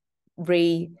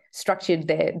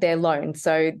 restructured their loan.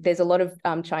 So there's a lot of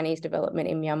Chinese development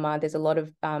in Myanmar. There's a lot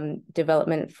of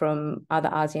development from other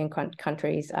ASEAN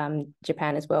countries,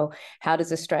 Japan as well. How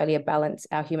does Australia balance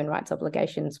our human rights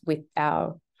obligations with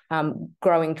our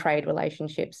growing trade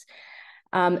relationships?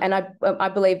 And I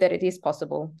believe that it is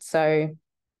possible. So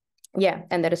yeah,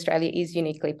 and that Australia is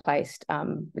uniquely placed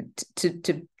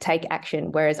to take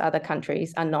action, whereas other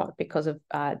countries are not, because of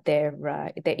their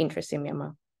interest in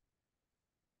Myanmar.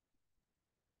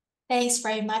 Thanks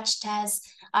very much, Taz.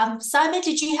 Simon,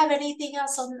 did you have anything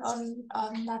else on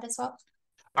that as well?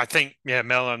 I think, yeah,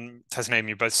 Mel and Tasneem,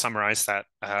 you both summarized that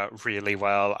really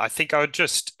well. I think I would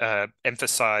just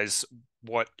emphasize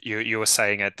what you were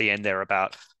saying at the end there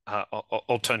about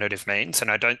alternative means.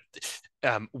 And I don't,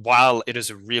 while it is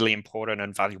a really important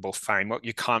and valuable framework,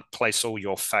 you can't place all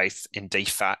your faith in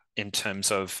DFAT in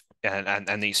terms of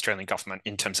and the Australian government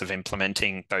in terms of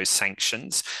implementing those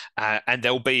sanctions. And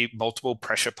there'll be multiple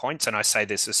pressure points. And I say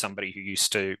this as somebody who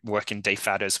used to work in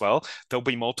DFAT as well. There'll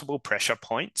be multiple pressure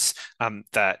points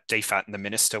that DFAT and the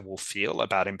minister will feel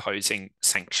about imposing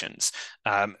sanctions.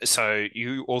 So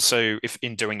you also, if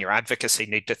in doing your advocacy,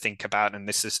 need to think about, and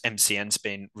this is MCN's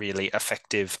been really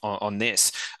effective on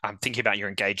this, thinking about your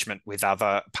engagement with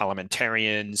other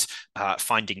parliamentarians,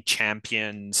 finding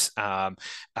champions.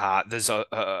 There's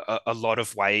a lot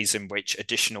of ways in which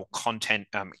additional content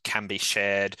can be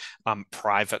shared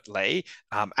privately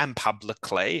and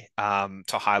publicly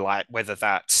to highlight whether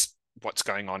that's what's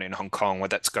going on in Hong Kong,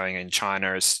 whether that's going in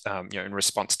China, as in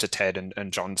response to Ted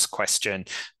and John's question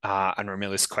and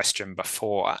Ramila's question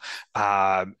before.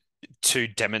 To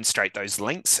demonstrate those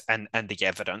links and the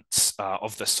evidence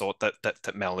of the sort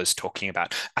that Mel is talking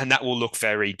about. And that will look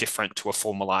very different to a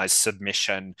formalized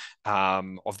submission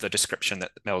of the description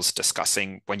that Mel's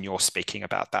discussing when you're speaking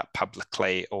about that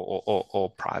publicly or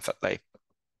privately.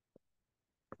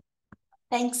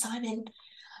 Thanks, Simon.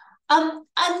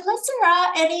 Unless there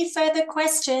are any further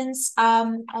questions,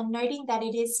 and noting that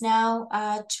it is now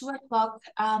 2 o'clock,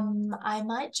 I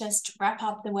might just wrap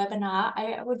up the webinar.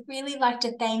 I would really like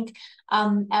to thank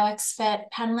our expert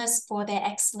panelists for their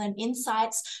excellent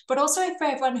insights, but also for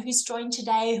everyone who's joined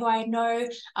today, who I know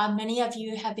many of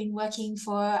you have been working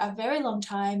for a very long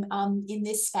time in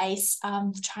this space,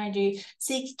 trying to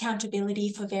seek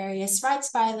accountability for various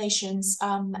rights violations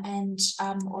and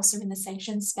also in the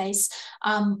sanctions space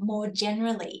more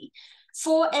generally.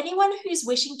 For anyone who's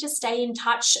wishing to stay in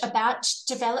touch about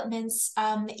developments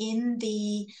in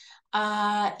the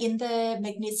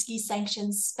Magnitsky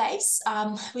sanctions space,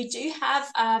 we do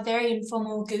have a very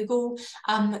informal Google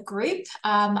group.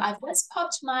 I've just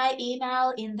popped my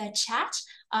email in the chat.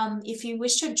 If you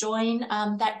wish to join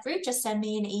that group, just send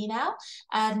me an email.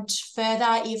 And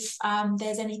further, if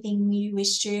there's anything you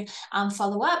wish to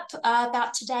follow up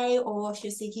about today, or if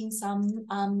you're seeking some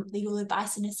legal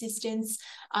advice and assistance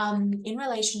in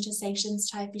relation to sanctions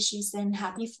type issues, then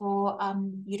happy for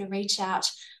you to reach out.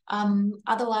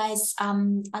 Otherwise,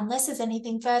 unless there's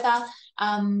anything further,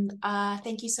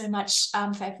 thank you so much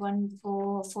for everyone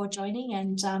for joining,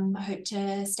 and I hope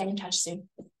to stay in touch soon.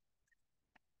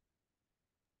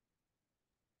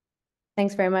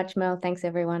 Thanks very much, Mel. Thanks,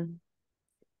 everyone.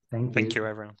 Thank you,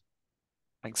 everyone.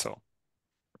 Thanks all.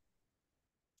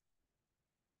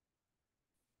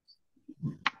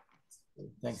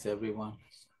 Thanks, everyone.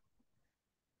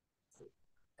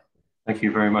 Thank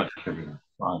you very much, everyone.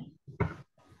 Bye.